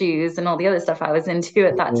skater shoes and all the other stuff I was into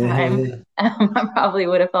at that time, Yeah. I probably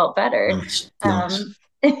would have felt better. Nice, nice.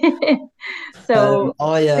 Um, so,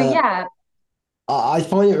 I so yeah, I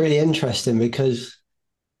find it really interesting because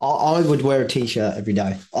I would wear a t-shirt every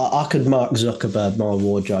day. I could Mark Zuckerberg my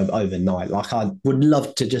wardrobe overnight. Like, I would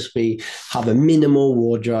love to just have a minimal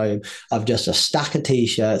wardrobe of just a stack of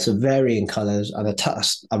t-shirts of varying colours and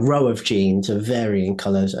a row of jeans of varying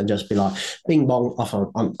colours, and just be like, bing bong.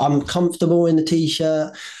 I'm comfortable in the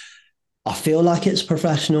t-shirt. I feel like it's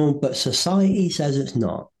professional, but society says it's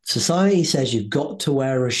not. Society says you've got to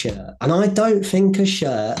wear a shirt. And I don't think a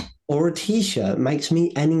shirt or a t shirt makes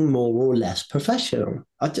me any more or less professional.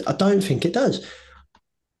 I don't think it does.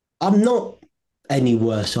 I'm not any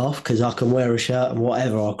worse off because I can wear a shirt and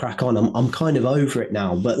whatever, I'll crack on. I'm kind of over it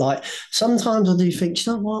now. But like, sometimes I do think,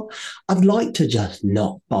 you know what? I'd like to just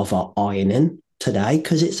not bother ironing today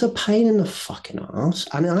because it's a pain in the fucking ass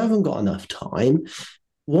and I haven't got enough time.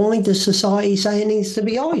 Why does society say it needs to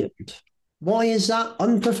be ironed? Why is that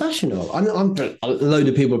unprofessional? A load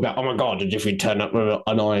of people about, oh my God, as if we turn up with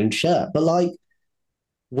an ironed shirt. But like,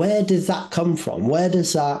 where does that come from? Where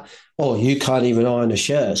does that, oh, you can't even iron a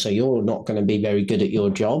shirt, so you're not going to be very good at your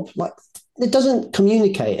job? Like, it doesn't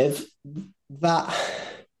communicate if that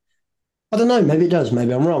I don't know, maybe it does,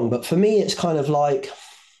 maybe I'm wrong, but for me, it's kind of like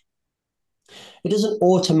it doesn't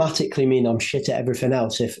automatically mean I'm shit at everything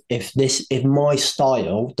else if my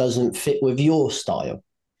style doesn't fit with your style.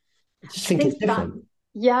 I just I think it's think that, different.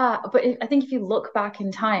 yeah, but I think if you look back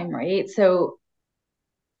in time, right? So,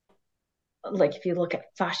 like, if you look at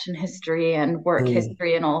fashion history and work Mm,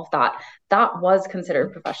 history and all of that, that was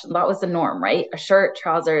considered professional. That was the norm, right? A shirt,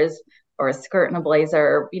 trousers, or a skirt and a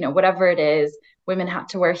blazer, whatever it is. Women had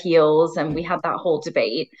to wear heels, and we had that whole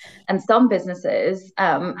debate. And some businesses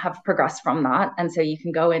have progressed from that, and so you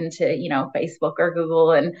can go into Facebook or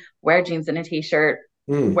Google and wear jeans and a t-shirt,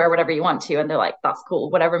 mm, wear whatever you want to, and they're like, "That's cool.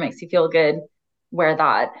 Whatever makes you feel good, wear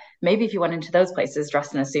that." Maybe if you went into those places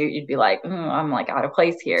dressed in a suit, you'd be like, I'm like out of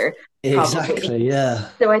place here, probably. exactly. Yeah.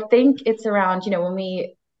 So I think it's around,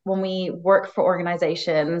 when we work for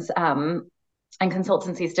organizations, and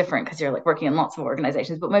consultancy is different because you're like working in lots of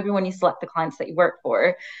organizations, but maybe when you select the clients that you work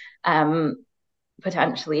for, um,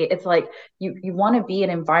 potentially it's like you want to be in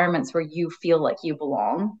environments where you feel like you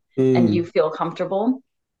belong and you Mm, feel comfortable.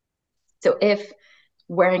 So if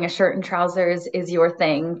wearing a shirt and trousers is your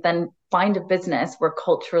thing, then find a business where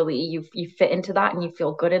culturally you fit into that and you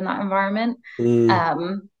feel good in that environment. mm.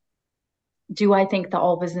 Um, do I think that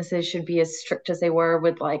all businesses should be as strict as they were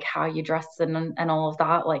with like how you dress and all of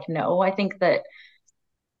that? Like, no, I think that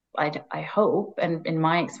I hope, and in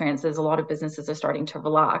my experiences, a lot of businesses are starting to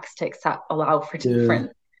relax to allow for Yeah.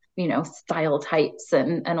 different, style types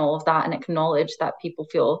and all of that, and acknowledge that people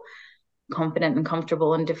feel confident and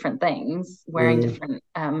comfortable in different things, wearing Mm. different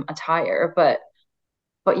attire. But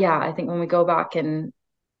yeah, I think when we go back and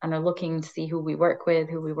are looking to see who we work with,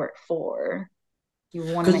 who we work for, you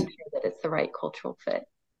want to Because make sure that it's the right cultural fit.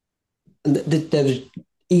 there's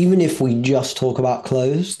even if we just talk about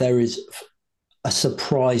clothes, there is a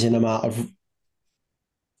surprising amount of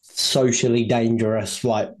socially dangerous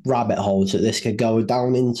like rabbit holes that this could go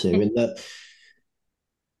down into, and that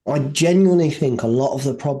I genuinely think a lot of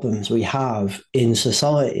the problems we have in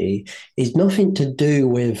society is nothing to do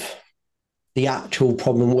with the actual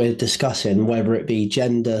problem we're discussing, whether it be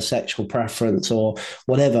gender, sexual preference, or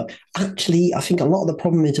whatever. Actually, I think a lot of the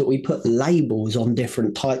problem is that we put labels on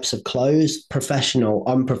different types of clothes: professional,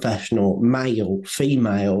 unprofessional, male,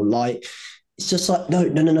 female. Like it's just like no,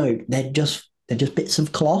 no, no, no. They're just bits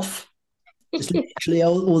of cloth. It's literally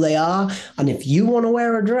all they are. And if you want to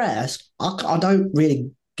wear a dress, I don't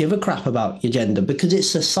really give a crap about your gender because it's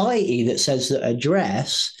society that says that a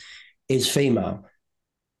dress is female.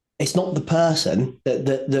 It's not the person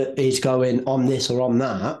that is going on this or on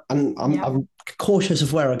that. And I'm, Yeah. I'm cautious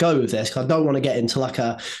of where I go with this because I don't want to get into like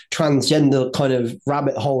a transgender kind of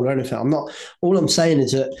rabbit hole or anything. I'm not, all I'm saying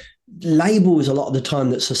is that labels a lot of the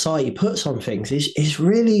time that society puts on things is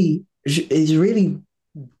really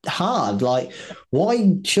hard. Like,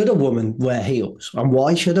 why should a woman wear heels and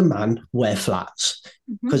why should a man wear flats?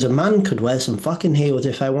 Because Mhm. a man could wear some fucking heels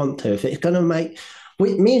if they want to. If it's going to make,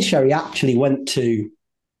 me and Sherry actually went to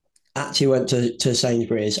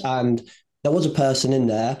Sainsbury's, and there was a person in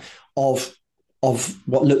there of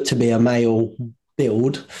what looked to be a male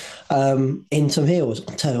build in some heels.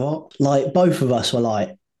 I'll tell you what, like both of us were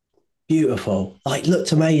like beautiful, like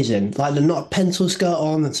looked amazing, like they're not a pencil skirt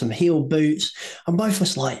on and some heel boots, and both of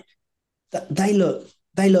us like they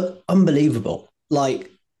look unbelievable.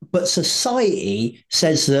 Like, but society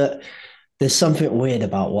says that there's something weird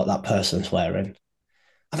about what that person's wearing.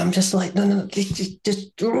 And I'm just like, no, no, just,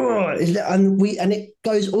 and it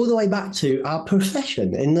goes all the way back to our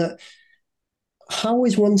profession in that how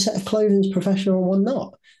is one set of clothing professional and one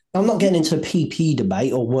not? I'm not Mhm. getting into a PP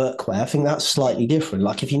debate or workwear. I think that's slightly different.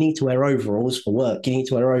 Like if you need to wear overalls for work, you need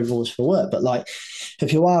to wear overalls for work. But like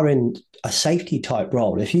if you are in a safety type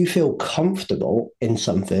role, if you feel comfortable in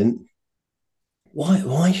something,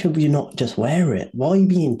 why should you not just wear it? Why are you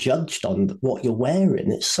being judged on what you're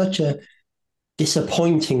wearing? It's such a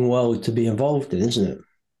disappointing world to be involved in, isn't it?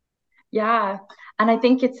 Yeah. And I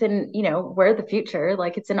think it's in, we're the future.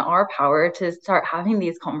 Like it's in our power to start having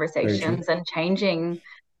these Very true. conversations and changing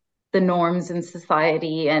the norms in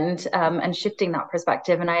society and shifting that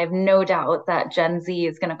perspective. And I have no doubt that Gen Z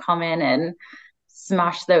is going to come in and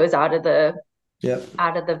smash those Yep.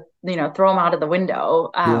 throw them out of the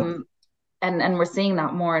window. Yep. And we're seeing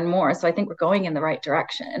that more and more. So I think we're going in the right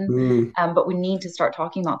direction. Mm, But we need to start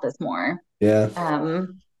talking about this more. yeah.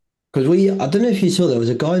 Um, Because I don't know if you saw, there was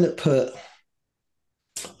a guy that put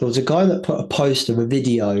a post of a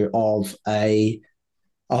video of a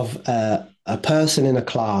person in a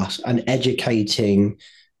class and educating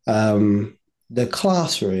the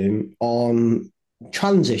classroom on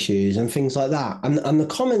trans issues and things like that. And the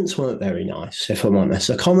comments weren't very nice, if I'm honest.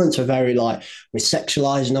 The comments were very like, we're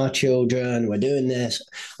sexualizing our children, we're doing this.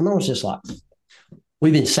 And I was just like,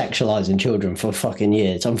 we've been sexualizing children for fucking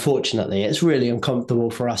years. Unfortunately, it's really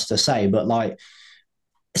uncomfortable for us to say, but like,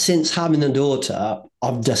 since having a daughter,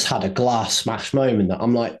 I've just had a glass smash moment that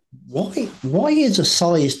I'm like, why is a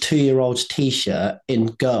size 2 year old's t-shirt in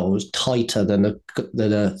girls tighter than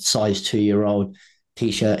a size 2 year old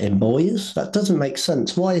t-shirt in boys? That doesn't make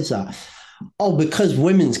sense. Why is that? Oh, because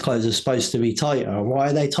women's clothes are supposed to be tighter. And why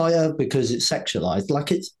are they tighter? Because it's sexualized.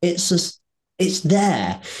 Like it's just it's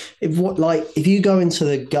there. If you go into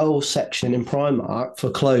the girls section in Primark for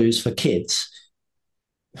clothes for kids,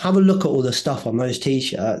 have a look at all the stuff on those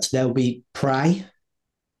t-shirts. There'll be prey.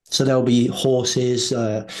 So there'll be horses,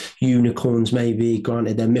 unicorns, maybe,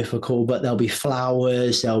 granted they're mythical, but there'll be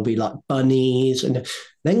flowers, there'll be like bunnies. And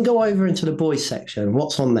then go over into the boys section.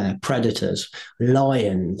 What's on there? Predators,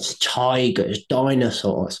 lions, tigers,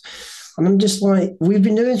 dinosaurs. And I'm just like, we've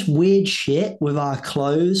been doing this weird shit with our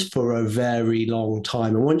clothes for a very long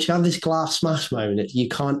time. And once you have this glass smash moment, you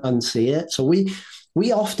can't unsee it. So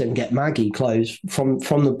we often get Maggie clothes from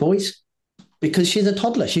the boys because she's a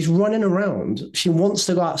toddler. She's running around. She wants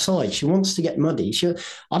to go outside. She wants to get muddy.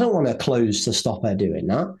 I don't want her clothes to stop her doing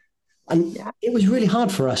that. And it was really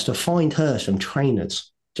hard for us to find her some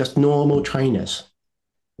trainers, just normal trainers.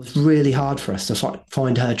 It was really hard for us to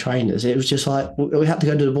find her trainers. It was just like, we had to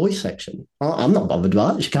go to the boys section. I'm not bothered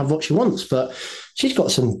about it. She can have what she wants, but she's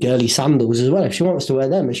got some girly sandals as well if she wants to wear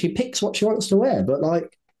them, and she picks what she wants to wear. But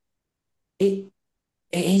like, it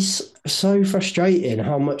is so frustrating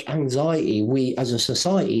how much anxiety we as a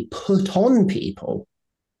society put on people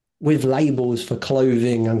with labels for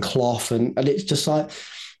clothing and cloth. And it's just like,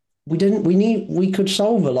 we could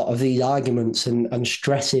solve a lot of these arguments and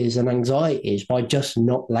stresses and anxieties by just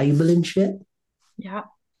not labeling shit. Yeah.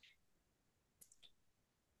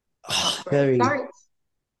 Very.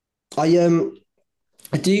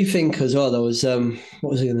 I do think as well, there was,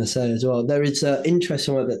 what was I going to say as well? There is an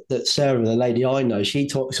interesting one that Sarah, the lady I know, she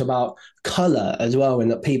talks about colour as well,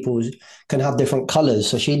 and that people can have different colours.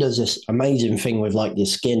 So she does this amazing thing with like your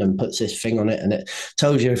skin and puts this thing on it, and it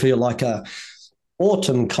tells you if you're like a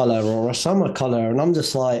autumn colour or a summer colour. And I'm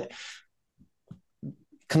just like,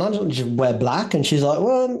 can I just wear black? And she's like,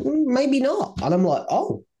 well, maybe not. And I'm like,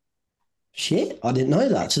 oh, shit, I didn't know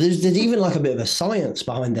that. So there's even like a bit of a science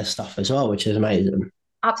behind this stuff as well, which is amazing.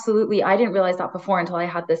 Absolutely. I didn't realize that before until I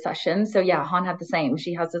had this session. So yeah, Han had the same.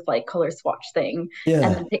 She has this like color swatch thing and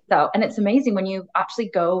then picks out. And it's amazing when you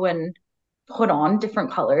actually go and put on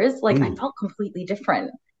different colors. Like I felt completely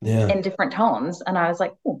different in different tones. And I was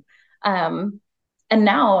like, oh. And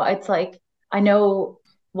now it's like, I know,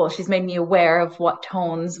 well, she's made me aware of what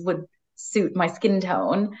tones would suit my skin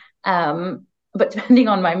tone. But depending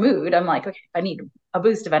on my mood, I'm like, okay, I need a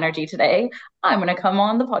boost of energy today. I'm going to come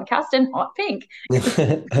on the podcast in hot pink. It's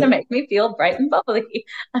going to make me feel bright and bubbly,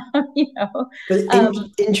 you know. But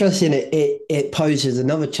interesting, it poses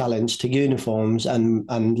another challenge to uniforms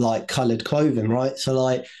and like coloured clothing, right? So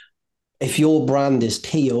like, if your brand is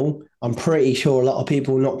teal, I'm pretty sure a lot of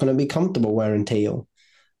people are not going to be comfortable wearing teal.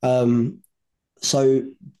 So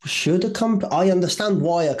should a company? I understand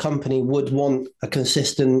why a company would want a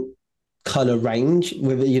consistent color range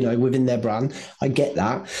within their brand. I get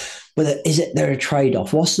that, but is there a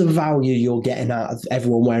trade-off? What's the value you're getting out of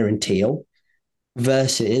everyone wearing teal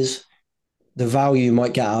versus the value you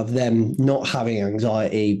might get out of them not having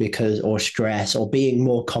anxiety or stress or being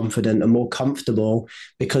more confident and more comfortable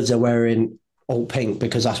because they're wearing all pink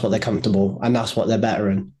because that's what they're comfortable and that's what they're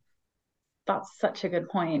better in? That's such a good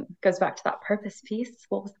point. It goes back to that purpose piece.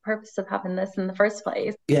 What was the purpose of having this in the first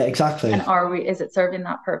place? Yeah, exactly. And is it serving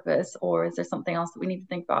that purpose, or is there something else that we need to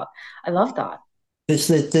think about? I love that. There's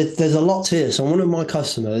a lot to it. So one of my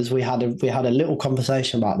customers, we had a little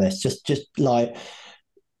conversation about this, just like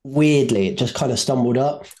weirdly, it just kind of stumbled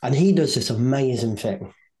up, and he does this amazing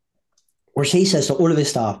thing, where he says to all of his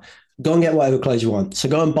staff, go and get whatever clothes you want. So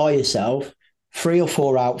go and buy yourself 3 or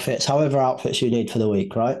 4 outfits, however outfits you need for the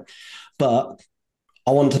week, right? But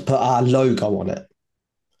I want to put our logo on it.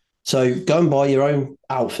 So go and buy your own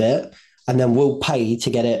outfit, and then we'll pay to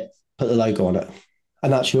get it, put the logo on it,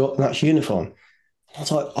 and that's your uniform. I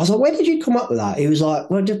was like, where did you come up with that? He was like,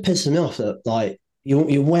 well, it just pisses me off that like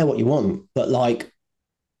you wear what you want, but like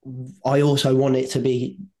I also want it to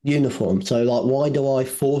be uniform. So like, why do I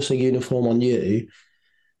force a uniform on you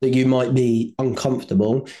that you might be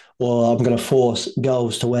uncomfortable, or I'm going to force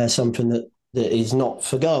girls to wear something that is not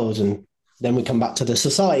for girls? And then we come back to the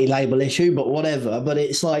society label issue, but whatever. But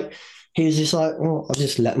it's like, he was just like, well, I'll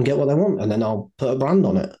just let them get what they want and then I'll put a brand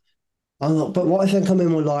on it. I'm like, but what if they come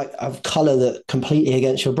in with like a colour that completely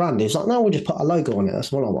against your brand? It's like, no, we'll just put a logo on it.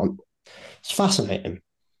 That's what I want. It's fascinating.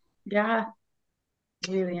 Yeah,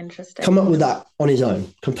 really Come interesting. up with that on his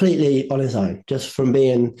own, completely on his own, just from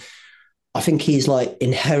being. I think he's like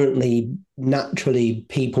inherently, naturally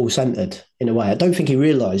people centered in a way. I don't think he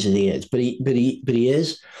realizes he is, but he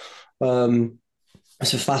is. Um,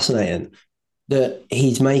 it's fascinating that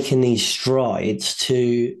he's making these strides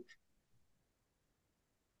to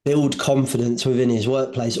build confidence within his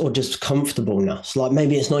workplace or just comfortableness. Like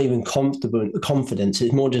maybe it's not even comfortable confidence.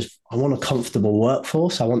 It's more just I want a comfortable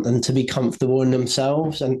workforce. I want them to be comfortable in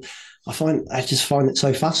themselves. And I just find it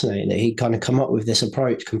so fascinating that he kind of come up with this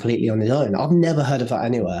approach completely on his own. I've never heard of that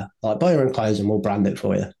anywhere. Like buy your own clothes and we'll brand it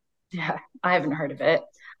for you. Yeah, I haven't heard of it.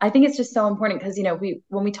 I think it's just so important because, we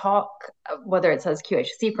when we talk, whether it's as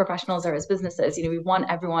QHC professionals or as businesses, we want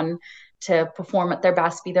everyone to perform at their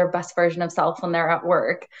best, be their best version of self when they're at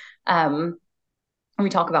work. And we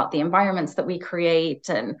talk about the environments that we create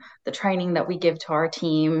and the training that we give to our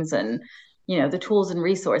teams and, the tools and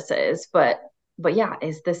resources. But yeah,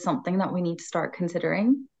 is this something that we need to start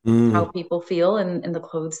considering? How Mm, people feel in the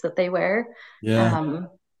clothes that they wear? yeah. Um,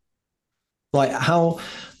 Like how,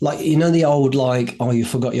 like the old like, oh, you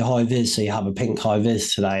forgot your high vis, so you have a pink high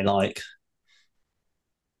vis today. Like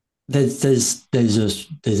there's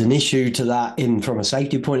an issue to that in from a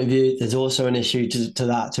safety point of view. There's also an issue to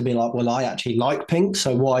that to be like, well, I actually like pink,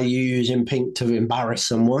 so why are you using pink to embarrass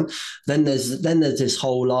someone? Then there's this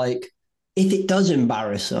whole like, if it does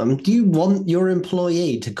embarrass them, do you want your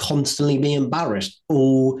employee to constantly be embarrassed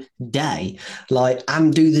all day, like,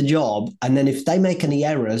 and do the job? And then if they make any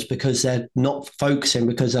errors because they're not focusing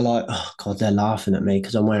because they're like, oh God, they're laughing at me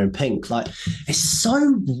because I'm wearing pink, like it's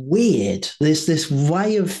so weird. There's this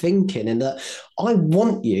way of thinking, and that I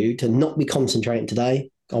want you to not be concentrating today.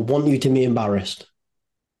 I want you to be embarrassed.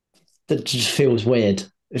 That just feels weird.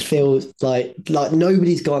 It feels like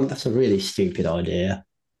nobody's gone. That's a really stupid idea.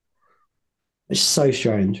 It's so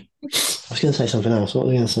strange. I was going to say something else. What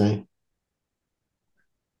was I going to say?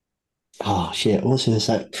 Oh shit! What was I going to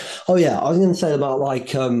say? Oh yeah, I was going to say about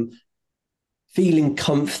like feeling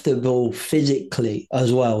comfortable physically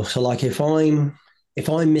as well. So like if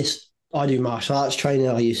I miss I do martial arts training,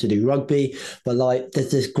 I used to do rugby, but like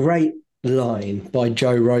there's this great line by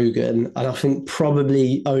Joe Rogan, and I think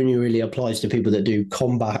probably only really applies to people that do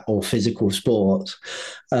combat or physical sports.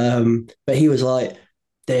 But he was like,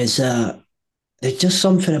 there's there's just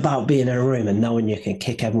something about being in a room and knowing you can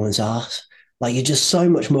kick everyone's ass. Like you're just so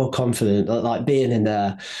much more confident, like being in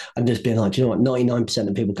there and just being like, do you know what, 99%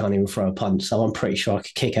 of people can't even throw a punch. So I'm pretty sure I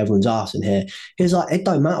could kick everyone's ass in here. He was like, it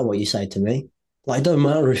don't matter what you say to me. Like, it don't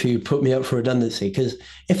matter if you put me up for redundancy, because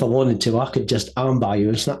if I wanted to, I could just armbar you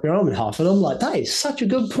and snap your arm in half. And I'm like, that is such a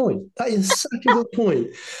good point. That is such a good point.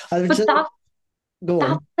 I would but just, go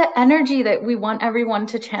that's on. the energy that we want everyone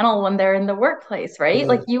to channel when they're in the workplace, right? Yeah.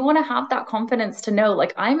 Like you want to have that confidence to know,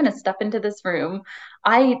 like, I'm going to step into this room.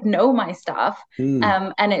 I know my stuff.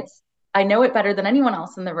 Mm. And I know it better than anyone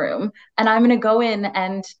else in the room. And I'm going to go in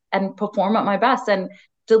and perform at my best and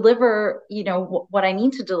deliver, what I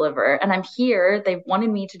need to deliver. And I'm here. They've wanted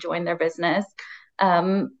me to join their business.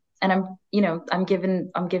 And I'm giving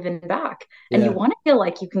back. And you Yeah. want to feel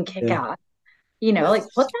like you can kick Yeah. ass, like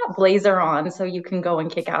put that blazer on so you can go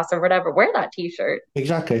and kick ass or whatever. Wear that t-shirt.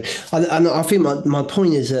 Exactly. And I think my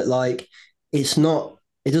point is that like it's not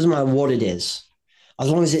it doesn't matter what it is, as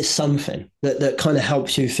long as it's something that kind of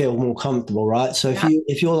helps you feel more comfortable, right? So if Yeah.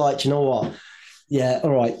 you're like, "Do you know what? Yeah,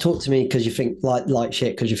 all right, talk to me because you think like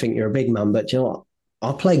shit because you think you're a big man, but do you know what?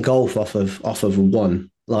 I'll play golf off of one.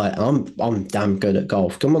 Like I'm damn good at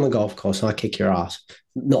golf. Come on the golf course and I kick your ass.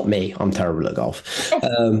 Not me, I'm terrible at golf.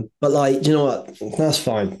 But like, do you know what? That's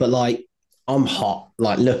fine. But like I'm hot.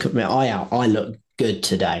 Like, look at me. I look good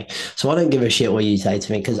today. So I don't give a shit what you say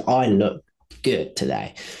to me because I look good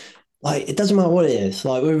today. Like, it doesn't matter what it is.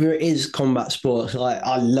 Like, whether it is combat sports, like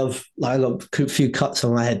I got a few cuts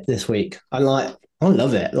on my head this week. I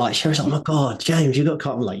love it. Like, she was like, oh my God, James, you got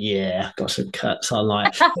cut. I'm like, yeah, got some cuts. I'm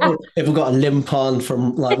like, if I got a limp on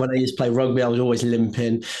from like when I used to play rugby, I was always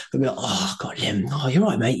limping. I'd be like, oh, I got a limp. Oh, you're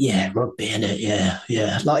right, mate. Yeah, rugby in it. Yeah,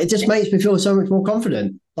 yeah. Like, it just makes me feel so much more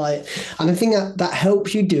confident. Like, and I think that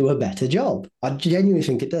helps you do a better job. I genuinely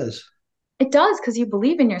think it does. It does because you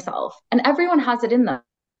believe in yourself and everyone has it in them.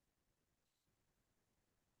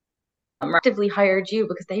 Actively hired you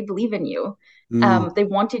because they believe in you. Mm, They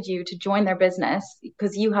wanted you to join their business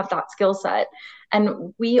because you have that skill set.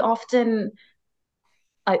 And we often,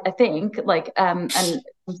 I think, like, and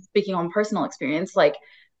speaking on personal experience, like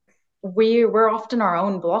we're often our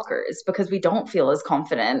own blockers because we don't feel as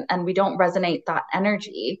confident and we don't resonate that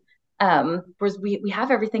energy. Whereas we have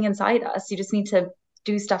everything inside us. You just need to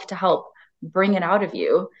do stuff to help bring it out of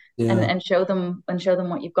you and show them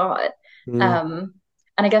what you've got. And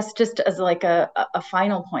I guess just as like a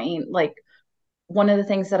final point, like one of the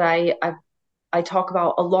things that I talk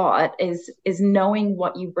about a lot is knowing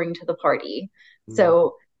what you bring to the party.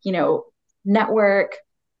 So, network,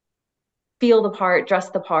 feel the part, dress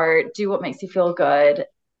the part, do what makes you feel good.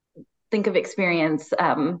 Think of experience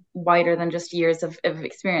wider than just years of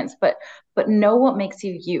experience, but know what makes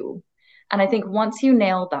you you. And I think once you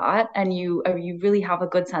nail that and you really have a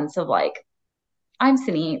good sense of like, I'm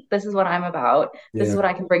Sunit, this is what I'm about, this is what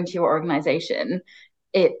I can bring to your organization,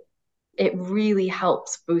 it really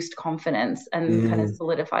helps boost confidence and kind of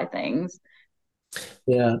solidify things.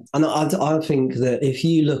 Yeah. And I think that if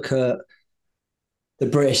you look at the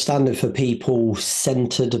British Standard for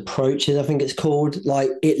People-Centered Approaches, I think it's called, like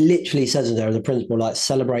it literally says in there as a principle, like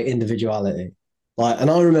celebrate individuality. Like,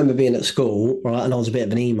 and I remember being at school, right, and I was a bit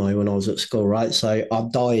of an emo when I was at school, right? So I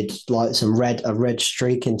dyed like a red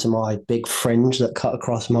streak into my big fringe that cut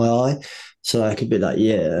across my eye, so I could be like,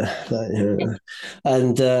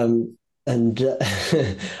 and and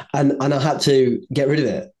and I had to get rid of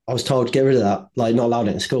it. I was told to get rid of that, like not allowed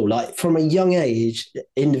it in school. Like from a young age,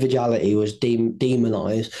 individuality was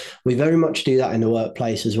demonized. We very much do that in the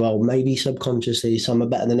workplace as well. Maybe subconsciously, some are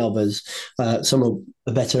better than others. Some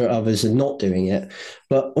are better at others than not doing it.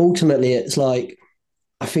 But ultimately, it's like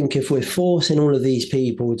I think if we're forcing all of these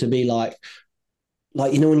people to be like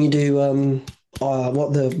when you do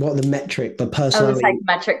what the metric, the personality, the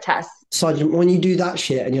psychometric test. So when you do that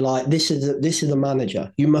shit and you're like, this is the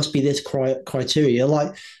manager, you must be this criteria. You're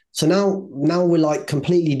like, so now we're like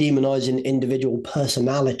completely demonizing individual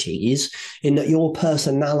personalities in that your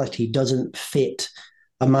personality doesn't fit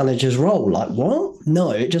a manager's role. Like what?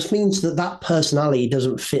 No, it just means that personality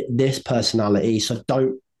doesn't fit this personality. So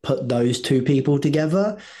don't put those two people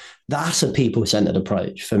together. That's a people-centered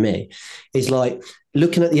approach for me. Is like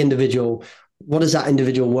looking at the individual. What does that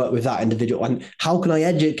individual work with that individual? And how can I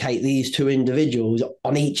educate these two individuals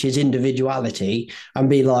on each's individuality and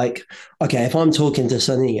be like, okay, if I'm talking to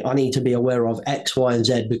Sunny, I need to be aware of X, Y, and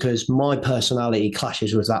Z because my personality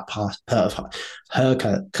clashes with that her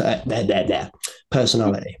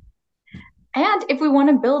personality. And if we want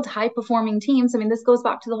to build high performing teams, I mean, this goes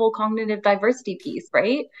back to the whole cognitive diversity piece,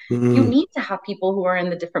 right? You need to have people who are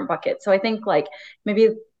in the different buckets. So I think like maybe,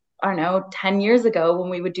 I don't know, 10 years ago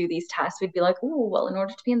when we would do these tests, we'd be like, oh, well, in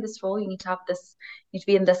order to be in this role, you need to have this, you need to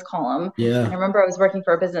be in this column. Yeah. And I remember I was working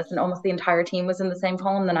for a business and almost the entire team was in the same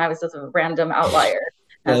column. Then I was just a random outlier.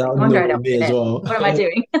 I was like, no wonder I don't fit in. Well. What am I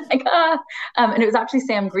doing? And it was actually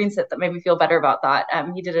Sam Greensit that made me feel better about that.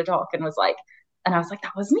 He did a talk and was like, and I was like,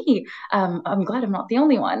 that was me. I'm glad I'm not the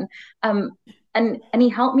only one. And he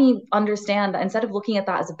helped me understand that instead of looking at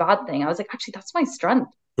that as a bad thing, I was like, actually, that's my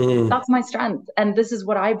strength. That's my strength. And this is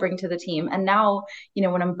what I bring to the team. And now,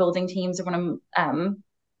 when I'm building teams or when I'm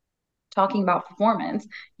talking about performance,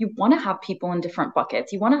 you want to have people in different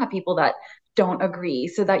buckets. You want to have people that don't agree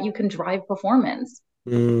so that you can drive performance.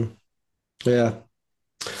 Yeah.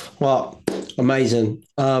 Well, amazing.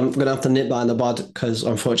 I'm going to have to nip that in the bud because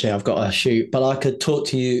unfortunately I've got to shoot, but I could talk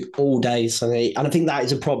to you all day, Sunny. And I think that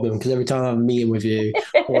is a problem because every time I have a meeting with you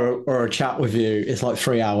or a chat with you, it's like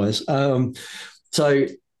 3 hours. So,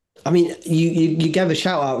 I mean, you gave a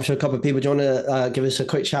shout out to a couple of people. Do you want to give us a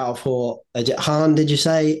quick shout out for, is it Han, did you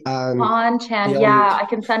say? Han Chan, yeah. I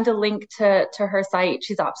can send a link to her site.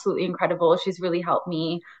 She's absolutely incredible. She's really helped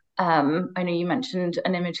me. I know you mentioned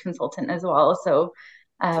an image consultant as well. So,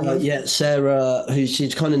 yeah, Sarah,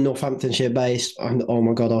 she's kind of Northamptonshire based. Oh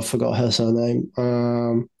my God, I forgot her surname.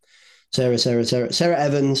 Sarah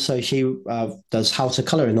Evans. So she does House of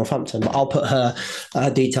Colour in Northampton, but I'll put her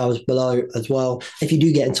details below as well. If you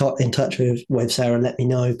do get in touch with Sarah, let me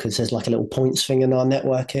know because there's like a little points thing in our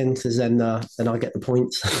networking because then I get the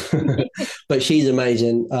points. But she's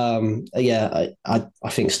amazing. Yeah, I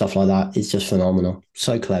think stuff like that is just phenomenal.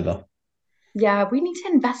 So clever. Yeah, we need to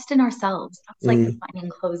invest in ourselves. That's like the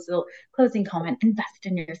final closing comment. Invest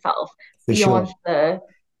in yourself beyond the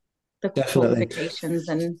qualifications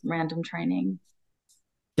and random training.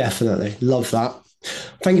 Definitely. Love that.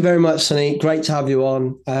 Thank you very much, Sunny. Great to have you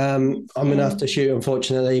on. I'm going to have to shoot,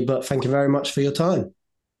 unfortunately, but thank you very much for your time.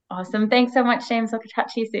 Awesome. Thanks so much, James. I'll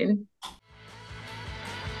catch you soon.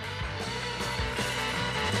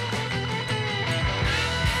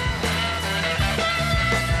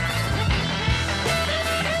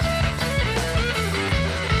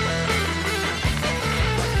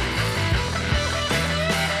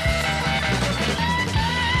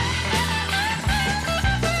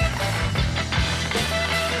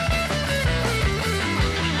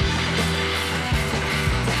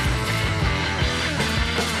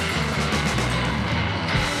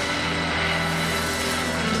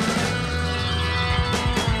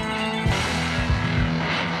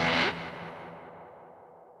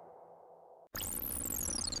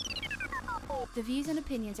 The views and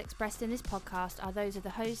opinions expressed in this podcast are those of the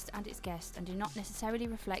host and its guests and do not necessarily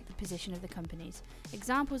reflect the position of the companies.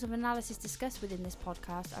 Examples of analysis discussed within this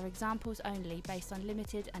podcast are examples only based on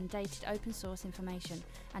limited and dated open source information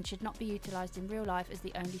and should not be utilised in real life as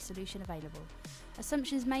the only solution available.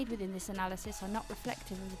 Assumptions made within this analysis are not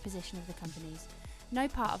reflective of the position of the companies. No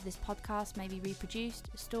part of this podcast may be reproduced,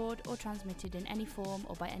 stored or transmitted in any form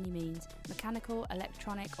or by any means, mechanical,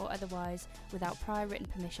 electronic or otherwise, without prior written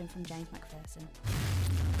permission from James Macpherson.